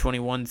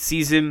 2021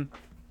 season.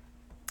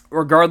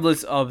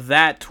 Regardless of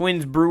that,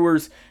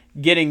 Twins-Brewers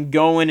getting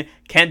going.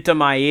 Kenta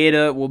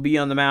Maeda will be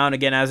on the mound.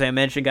 Again, as I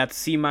mentioned, got to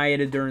see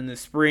Maeda during the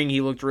spring.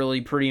 He looked really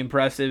pretty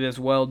impressive as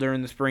well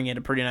during the spring. He had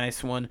a pretty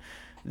nice one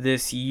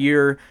this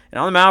year. And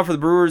on the mound for the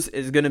Brewers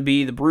is going to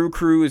be, the Brew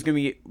Crew is going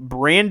to be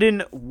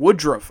Brandon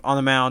Woodruff on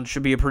the mound.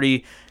 Should be a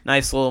pretty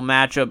nice little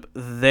matchup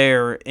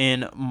there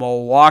in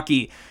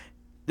Milwaukee.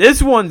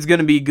 This one's going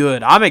to be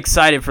good. I'm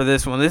excited for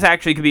this one. This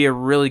actually could be a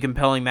really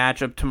compelling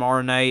matchup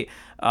tomorrow night.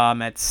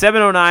 At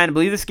 7:09, I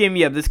believe this game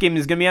is going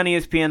to be on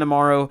ESPN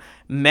tomorrow.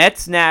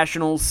 Mets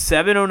Nationals,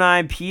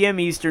 7:09 p.m.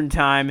 Eastern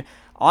Time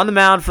On the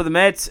mound for the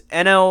Mets,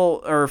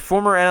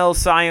 former NL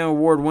Cy Young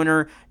Award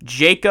winner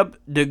Jacob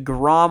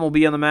deGrom will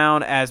be on the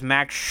mound as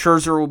Max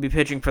Scherzer will be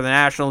pitching for the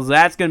Nationals.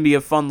 That's going to be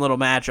a fun little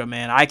matchup,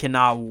 man. I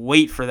cannot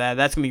wait for that.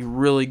 That's going to be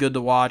really good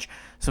to watch.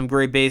 Some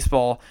great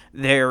baseball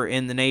there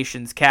in the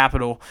nation's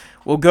capital.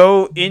 We'll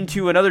go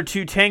into another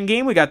 2:10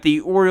 game. We got the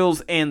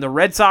Orioles and the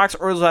Red Sox.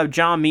 Orioles will have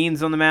John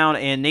Means on the mound,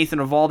 and Nathan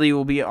Eovaldi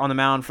will be on the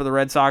mound for the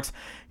Red Sox.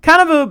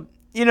 Kind of a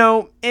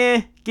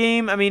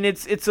game. I mean,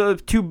 it's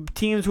two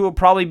teams who will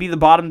probably be the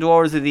bottom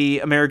dwellers of the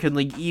American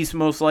League East,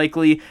 most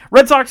likely.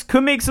 Red Sox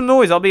could make some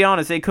noise. I'll be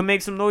honest, they could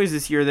make some noise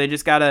this year. They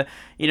just gotta,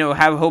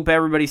 have hope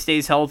everybody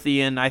stays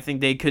healthy, and I think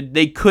they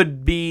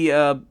could be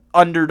a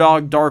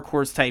underdog, dark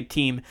horse type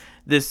team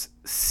this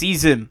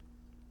season.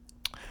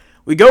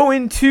 We go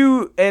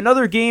into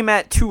another game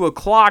at 2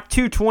 o'clock,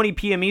 2:20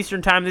 p.m.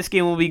 Eastern Time. This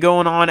game will be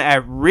going on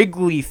at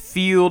Wrigley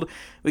Field.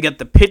 We got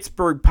the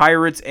Pittsburgh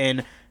Pirates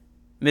and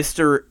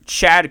Mr.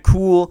 Chad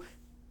Kuhl.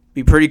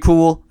 Be pretty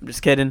cool. I'm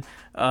just kidding.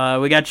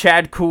 We got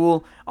Chad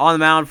Kuhl on the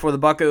mound for the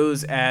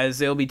Buccos as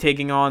they'll be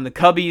taking on the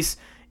Cubbies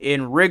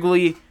in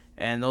Wrigley,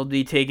 and they'll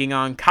be taking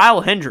on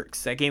Kyle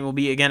Hendricks. That game will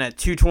be, again, at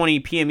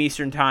 2:20 p.m.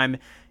 Eastern Time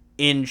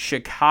in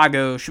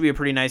Chicago. Should be a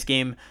pretty nice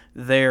game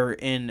there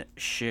in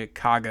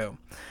Chicago.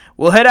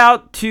 We'll head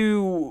out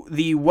to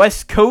the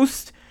West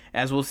Coast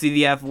as we'll see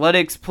the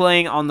Athletics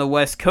playing on the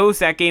West Coast.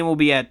 That game will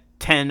be at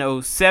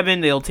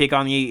 10:07. They'll take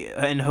on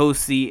and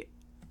host the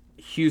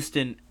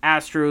Houston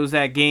Astros.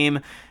 That game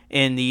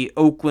in the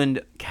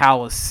Oakland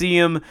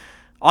Coliseum.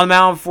 On the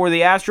mound for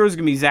the Astros is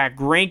going to be Zach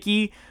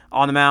Greinke.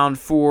 On the mound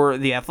for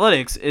the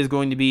Athletics is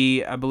going to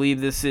be, I believe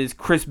this is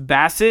Chris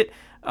Bassett.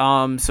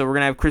 So we're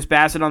going to have Chris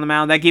Bassett on the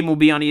mound. That game will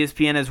be on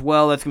ESPN as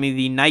well. That's going to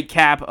be the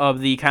nightcap of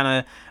the kind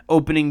of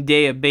opening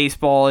day of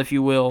baseball, if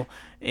you will,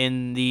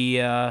 in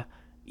the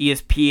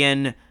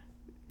ESPN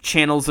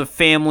channels of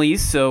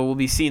families. So we'll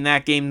be seeing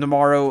that game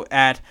tomorrow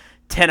at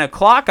 10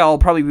 o'clock. I'll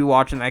probably be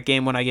watching that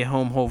game when I get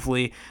home,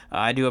 hopefully.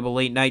 I do have a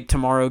late night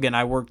tomorrow. Again,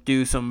 I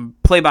do some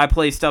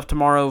play-by-play stuff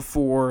tomorrow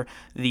for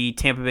the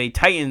Tampa Bay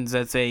Titans.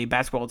 That's a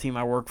basketball team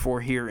I work for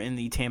here in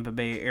the Tampa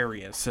Bay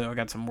area. So I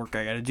got some work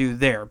I got to do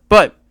there.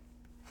 But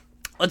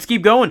let's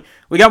keep going.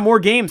 We got more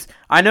games.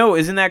 I know,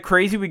 isn't that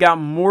crazy? We got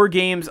more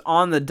games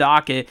on the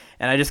docket,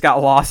 and I just got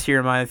lost here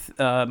in my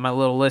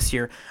little list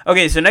here.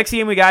 Okay, so next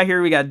game we got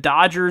here, we got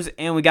Dodgers,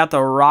 and we got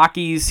the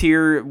Rockies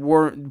here.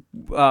 We're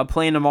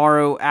playing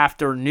tomorrow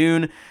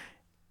afternoon.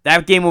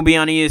 That game will be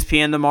on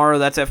ESPN tomorrow.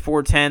 That's at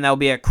 4:10. That will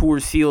be at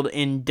Coors Field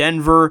in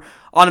Denver.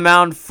 On the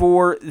mound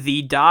for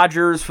the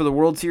Dodgers for the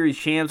World Series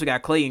champs, we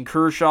got Clayton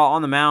Kershaw.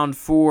 On the mound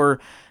for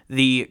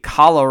the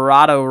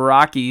Colorado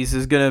Rockies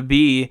is going to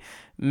be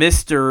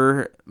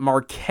Mr.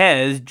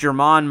 Marquez.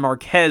 German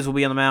Marquez will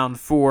be on the mound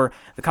for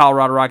the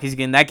Colorado Rockies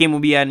again. That game will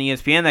be at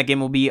ESPN. That game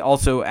will be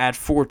also at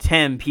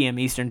 4:10 p.m.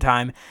 Eastern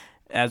Time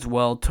as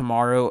well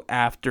tomorrow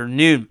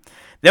afternoon.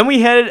 Then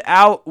we head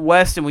out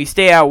west, and we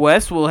stay out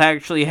west. We'll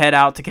actually head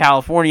out to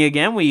California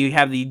again. We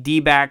have the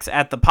D-backs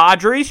at the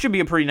Padres. Should be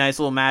a pretty nice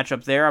little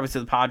matchup there.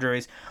 Obviously, the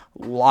Padres,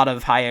 a lot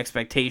of high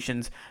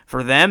expectations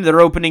for them.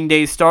 Their opening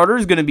day starter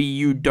is going to be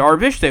Yu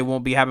Darvish. They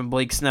won't be having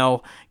Blake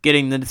Snell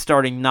getting the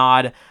starting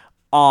nod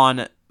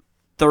on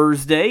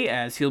Thursday,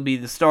 as he'll be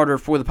the starter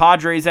for the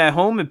Padres at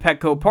home in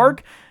Petco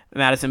Park.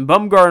 Madison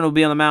Bumgarner will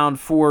be on the mound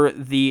for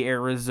the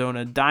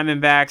Arizona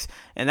Diamondbacks,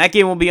 and that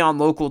game will be on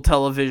local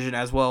television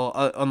as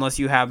well, unless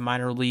you have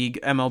minor league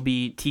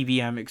MLB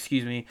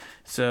TVM,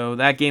 So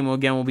that game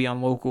will be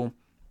on local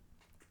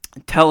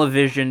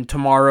television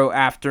tomorrow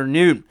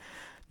afternoon.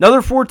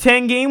 Another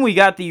 4:10 game, we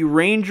got the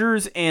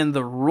Rangers and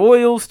the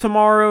Royals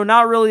tomorrow.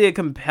 Not really a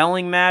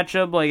compelling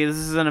matchup. This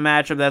isn't a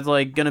matchup that's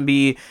going to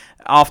be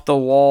off the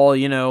wall,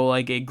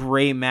 a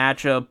great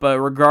matchup. But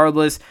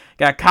regardless,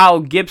 got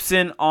Kyle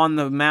Gibson on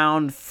the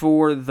mound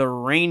for the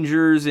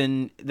Rangers,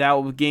 and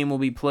that game will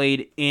be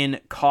played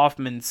in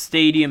Kauffman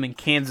Stadium in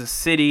Kansas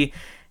City.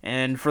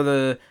 And for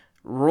the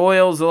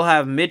Royals, they'll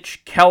have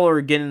Mitch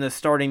Keller getting the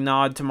starting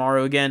nod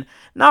tomorrow. Again,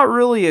 not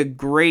really a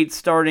great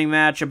starting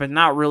matchup, but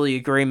not really a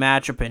great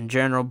matchup in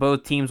general.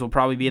 Both teams will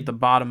probably be at the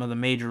bottom of the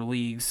major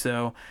leagues,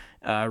 so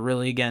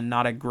really, again,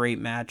 not a great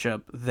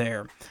matchup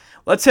there.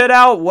 Let's head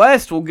out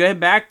west. We'll head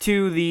back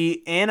to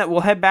the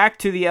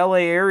LA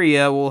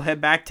area. We'll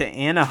head back to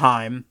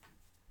Anaheim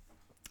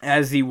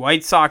as the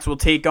White Sox will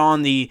take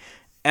on the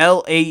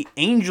LA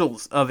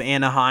Angels of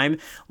Anaheim.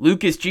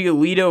 Lucas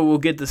Giolito will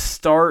get the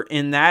start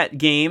in that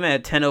game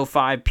at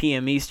 10:05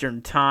 p.m.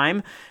 Eastern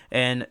Time.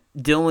 And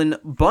Dylan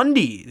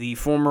Bundy, the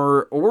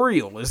former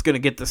Oriole, is going to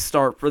get the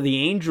start for the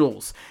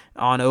Angels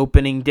on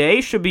opening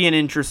day. Should be an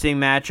interesting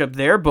matchup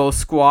there. Both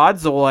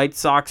squads, the White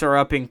Sox are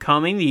up and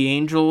coming. The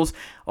Angels,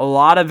 a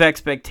lot of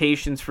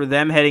expectations for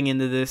them heading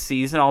into this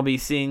season. I'll be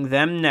seeing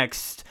them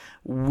next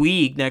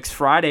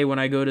Friday when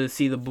I go to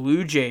see the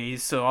Blue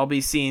Jays. So I'll be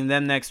seeing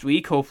them next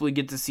week. Hopefully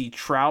get to see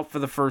Trout for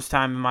the first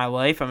time in my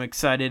life. I'm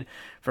excited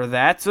for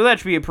that. So that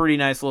should be a pretty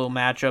nice little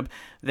matchup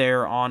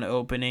there on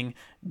opening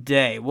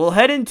day. We'll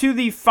head into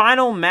the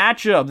final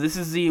matchup. This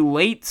is the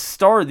latest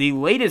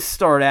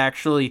start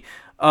actually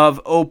of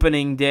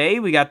opening day.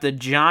 We got the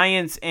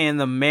Giants and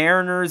the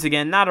Mariners.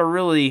 Again, not a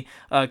really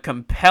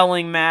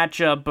compelling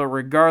matchup, but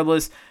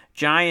regardless,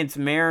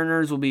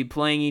 Giants-Mariners will be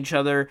playing each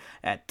other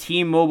at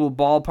T-Mobile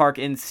Ballpark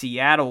in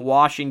Seattle,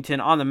 Washington.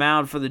 On the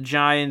mound for the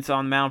Giants,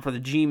 on the mound for the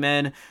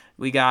G-Men,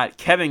 we got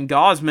Kevin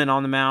Gausman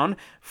on the mound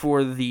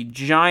for the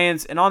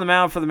Giants. And on the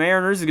mound for the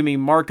Mariners is going to be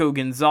Marco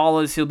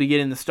Gonzalez. He'll be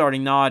getting the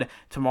starting nod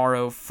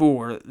tomorrow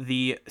for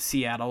the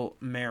Seattle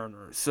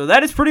Mariners. So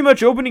that is pretty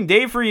much opening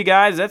day for you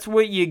guys. That's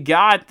what you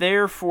got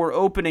there for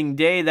opening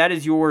day. That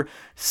is your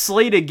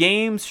slate of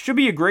games. Should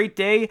be a great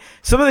day.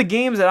 Some of the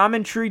games that I'm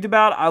intrigued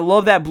about, I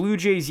love that Blue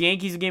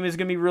Jays-Yankees game is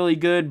going to be really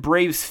good.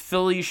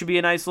 Braves-Phillies should be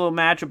a nice little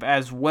matchup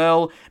as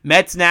well.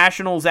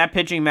 Mets-Nationals, that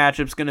pitching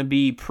matchup is going to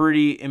be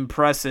pretty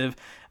impressive.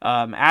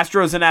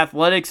 Astros and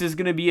Athletics is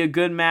going to be a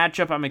good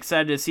matchup. I'm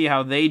excited to see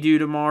how they do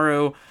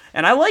tomorrow.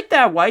 And I like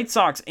that White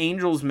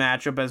Sox-Angels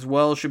matchup as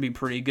well. Should be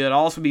pretty good. I'll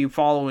also be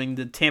following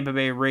the Tampa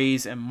Bay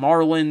Rays and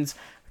Marlins,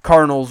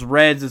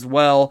 Cardinals-Reds as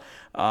well.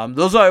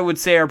 Those I would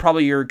say are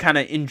probably your kind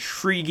of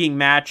intriguing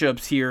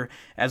matchups here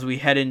as we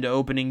head into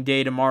opening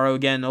day tomorrow.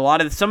 Again,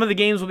 some of the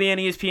games will be on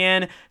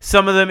ESPN.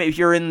 Some of them, if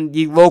you're in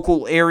the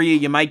local area,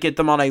 you might get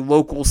them on a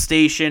local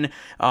station.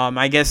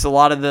 I guess a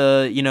lot of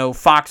the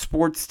Fox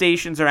Sports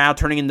stations are now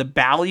turning into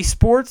Bally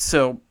Sports,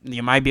 so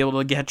you might be able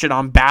to get it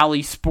on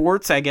Bally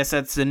Sports. I guess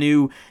that's the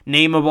new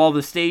name of all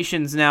the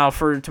stations now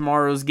for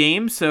tomorrow's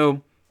game.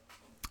 So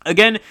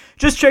again,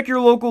 just check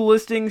your local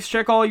listings,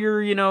 check all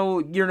your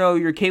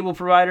your cable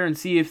provider, and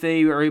see if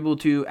they are able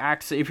to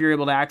if you're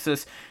able to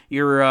access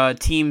your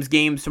team's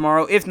games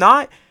tomorrow. If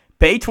not,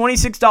 pay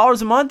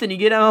 $26 a month and you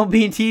get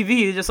MLB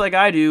TV just like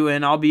I do,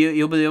 and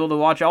you'll be able to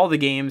watch all the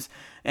games.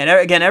 And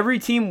again, every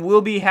team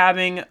will be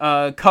having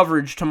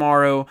coverage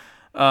tomorrow.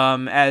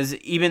 As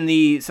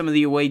even some of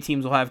the away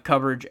teams will have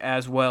coverage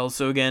as well.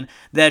 So again,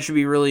 that should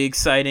be really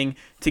exciting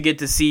to get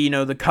to see,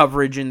 the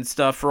coverage and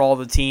stuff for all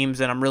the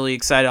teams, and I'm really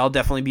excited. I'll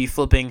definitely be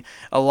flipping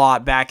a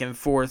lot back and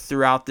forth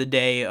throughout the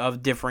day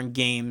of different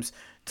games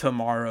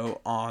tomorrow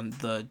on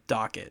the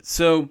docket.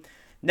 So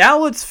now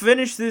let's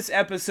finish this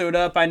episode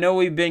up. I know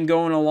we've been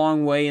going a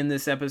long way in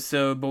this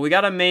episode, but we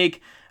got to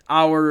make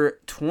our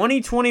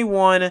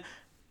 2021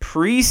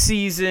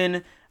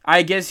 preseason,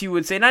 I guess you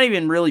would say, not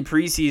even really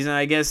preseason,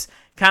 I guess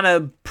kind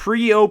of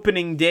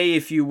pre-opening day,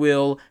 if you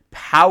will,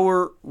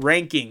 power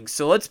rankings.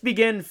 So let's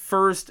begin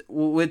first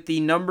with the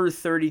number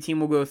 30 team.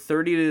 We'll go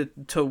 30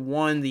 to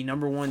 1, the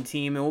number 1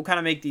 team, and we'll kind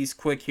of make these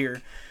quick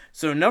here.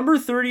 So number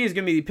 30 is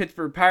going to be the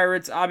Pittsburgh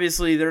Pirates.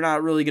 Obviously, they're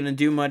not really going to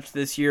do much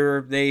this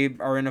year. They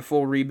are in a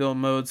full rebuild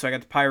mode, so I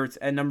got the Pirates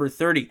at number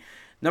 30.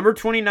 Number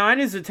 29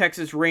 is the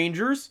Texas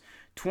Rangers.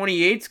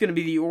 28 is going to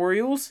be the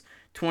Orioles.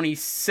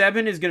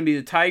 27 is going to be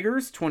the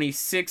Tigers.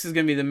 26 is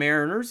going to be the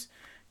Mariners.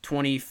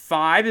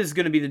 25 is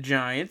going to be the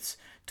Giants.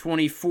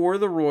 24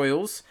 the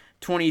Royals.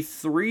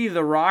 23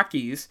 the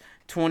Rockies.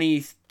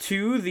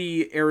 22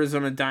 the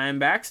Arizona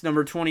Diamondbacks.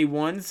 Number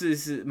 21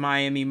 is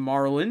Miami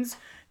Marlins.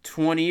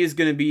 20 is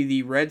going to be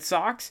the Red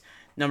Sox.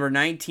 Number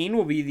 19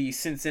 will be the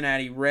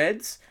Cincinnati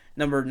Reds.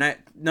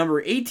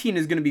 Number 18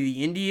 is going to be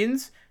the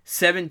Indians.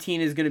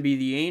 17 is going to be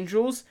the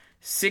Angels.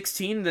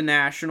 16 the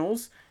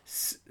Nationals.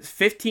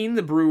 15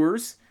 the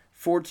Brewers.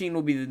 14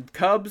 will be the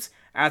Cubs.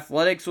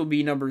 Athletics will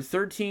be number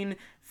 13.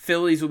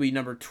 Phillies will be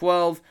number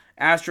 12.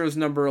 Astros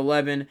number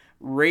 11.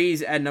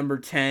 Rays at number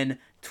 10.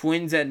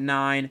 Twins at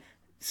 9.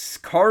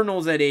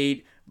 Cardinals at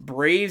 8.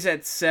 Braves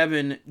at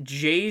 7.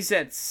 Jays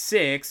at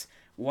 6.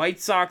 White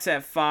Sox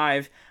at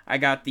 5. I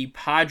got the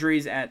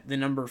Padres at the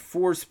number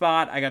 4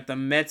 spot. I got the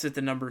Mets at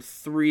the number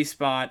 3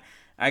 spot.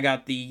 I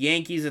got the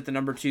Yankees at the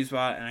number 2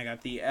 spot, and I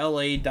got the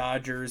LA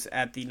Dodgers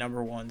at the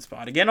number 1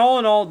 spot. Again, all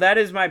in all, that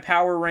is my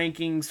power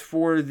rankings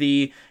for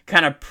the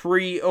kind of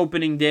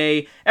pre-opening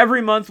day.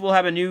 Every month we'll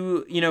have a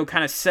new,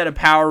 kind of set of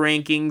power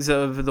rankings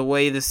of the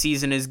way the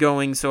season is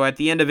going. So at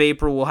the end of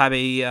April, we'll have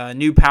a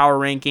new power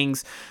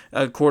rankings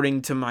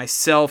according to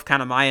myself,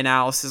 kind of my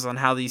analysis on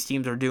how these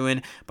teams are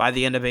doing by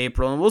the end of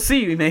April. And we'll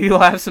see. Maybe we'll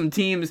have some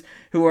teams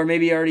who are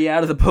maybe already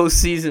out of the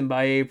postseason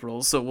by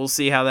April. So we'll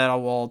see how that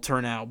will all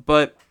turn out.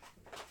 But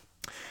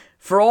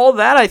for all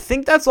that, I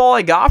think that's all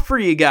I got for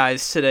you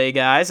guys today,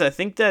 guys. I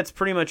think that's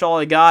pretty much all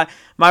I got.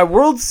 My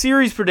World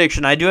Series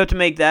prediction, I do have to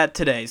make that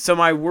today. So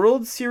my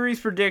World Series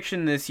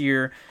prediction this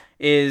year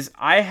is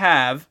I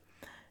have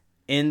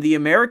in the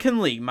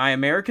American League, my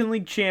American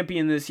League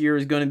champion this year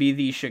is going to be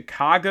the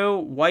Chicago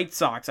White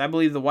Sox. I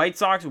believe the White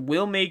Sox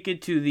will make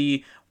it to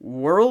the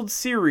World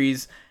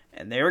Series,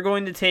 and they're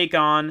going to take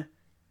on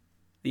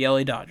the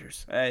LA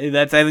Dodgers.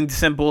 That's, I think,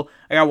 simple.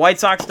 I got White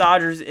Sox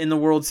Dodgers in the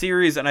World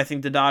Series, and I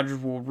think the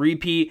Dodgers will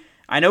repeat.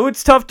 I know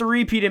it's tough to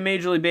repeat in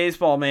Major League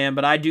Baseball, man,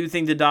 but I do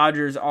think the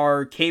Dodgers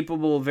are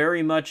capable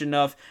very much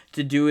enough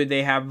to do it.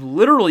 They have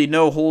literally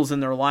no holes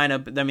in their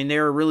lineup. I mean,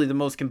 they're really the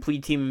most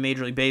complete team in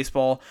Major League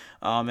Baseball.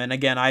 And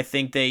again, I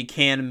think they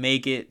can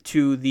make it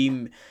to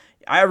the...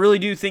 I really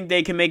do think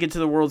they can make it to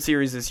the World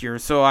Series this year.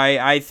 So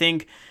I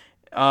think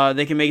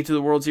they can make it to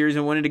the World Series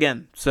and win it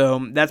again.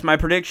 So that's my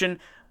prediction.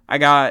 I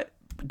got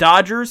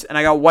Dodgers, and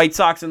I got White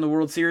Sox in the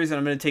World Series, and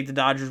I'm going to take the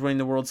Dodgers winning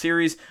the World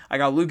Series. I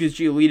got Lucas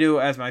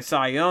Giolito as my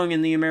Cy Young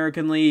in the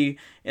American League.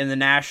 In the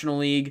National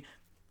League,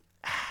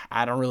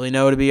 I don't really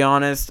know, to be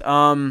honest.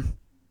 I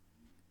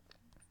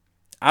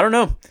don't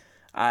know.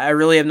 I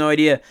really have no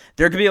idea.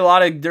 There could be a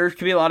lot of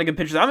good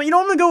pitchers. I'm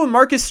going to go with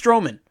Marcus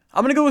Stroman.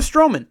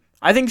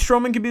 I think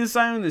Stroman could be the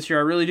Cy Young this year.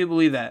 I really do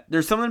believe that.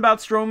 There's something about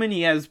Stroman.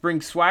 He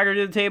brings swagger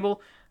to the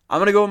table. I'm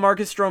going to go with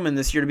Marcus Stroman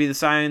this year to be the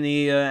Cy Young in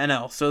the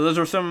NL. So those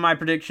are some of my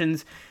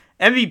predictions.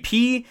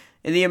 MVP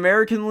in the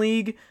American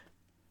League,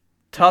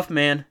 tough,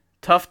 man.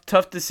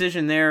 Tough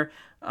decision there.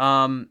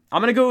 I'm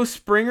going to go with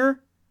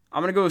Springer.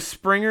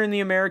 In the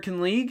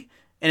American League.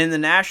 And in the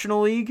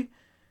National League,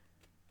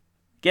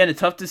 again, a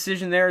tough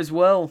decision there as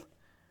well.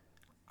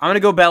 I'm going to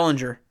go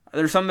Bellinger.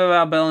 There's something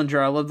about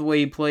Bellinger. I love the way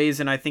he plays,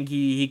 and I think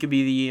he could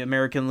be the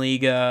American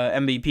League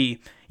MVP.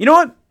 You know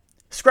what?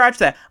 Scratch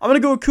that. I'm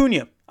going to go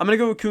Acuna.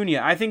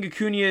 I think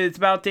Acuna, it's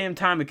about damn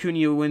time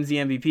Acuna wins the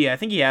MVP. I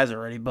think he has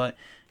already, but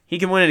he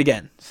can win it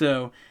again.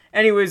 So,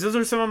 anyways, those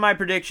are some of my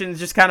predictions,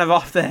 just kind of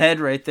off the head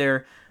right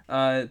there,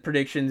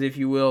 predictions, if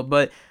you will.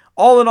 But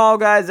all in all,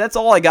 guys, that's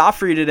all I got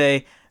for you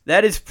today.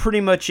 That is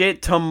pretty much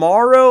it.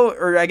 Tomorrow,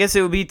 or I guess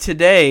it would be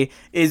today,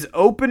 is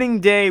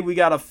opening day. We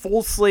got a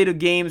full slate of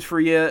games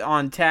for you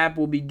on tap.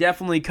 We'll be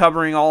definitely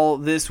covering all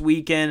this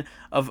weekend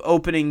of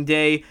opening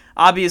day.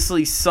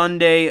 Obviously,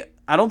 Sunday,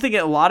 I don't think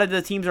a lot of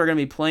the teams are going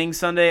to be playing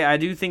Sunday. I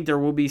do think there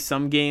will be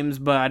some games,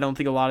 but I don't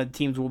think a lot of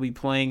teams will be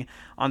playing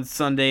on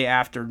Sunday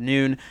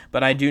afternoon.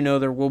 But I do know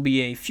there will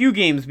be a few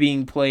games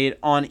being played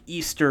on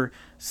Easter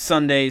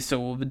Sunday, so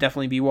we'll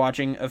definitely be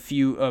watching a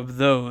few of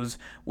those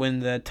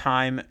when the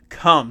time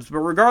comes. But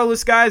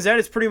regardless, guys, that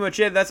is pretty much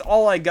it. That's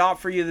all I got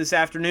for you this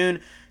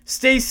afternoon.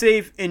 Stay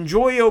safe.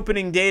 Enjoy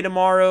opening day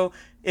tomorrow.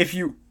 If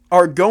you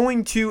are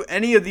going to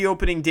any of the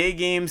opening day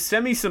games,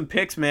 send me some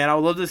pics, man. I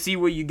would love to see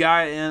what you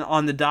got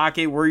on the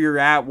docket, where you're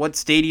at, what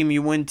stadium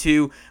you went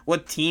to,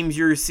 what teams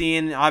you're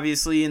seeing,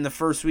 obviously, in the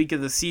first week of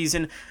the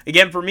season.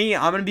 Again, for me,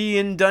 I'm going to be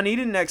in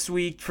Dunedin next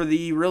week for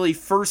the really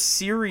first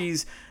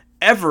series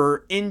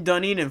ever in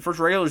Dunedin, first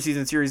regular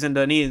season series in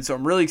Dunedin. So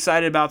I'm really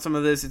excited about some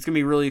of this. It's going to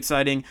be really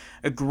exciting.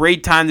 A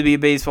great time to be a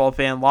baseball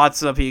fan. Lots of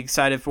stuff to be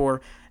excited for.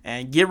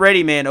 And get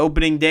ready, man.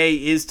 Opening day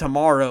is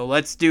tomorrow.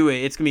 Let's do it.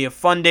 It's going to be a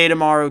fun day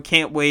tomorrow.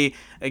 Can't wait.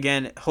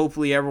 Again,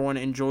 hopefully everyone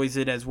enjoys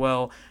it as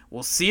well.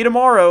 We'll see you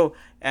tomorrow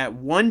at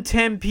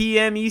 1:10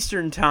 p.m.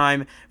 Eastern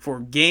Time for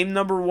game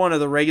number 1 of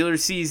the regular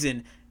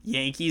season,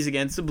 Yankees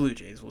against the Blue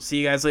Jays. We'll see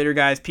you guys later,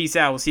 guys. Peace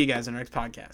out. We'll see you guys in the next podcast.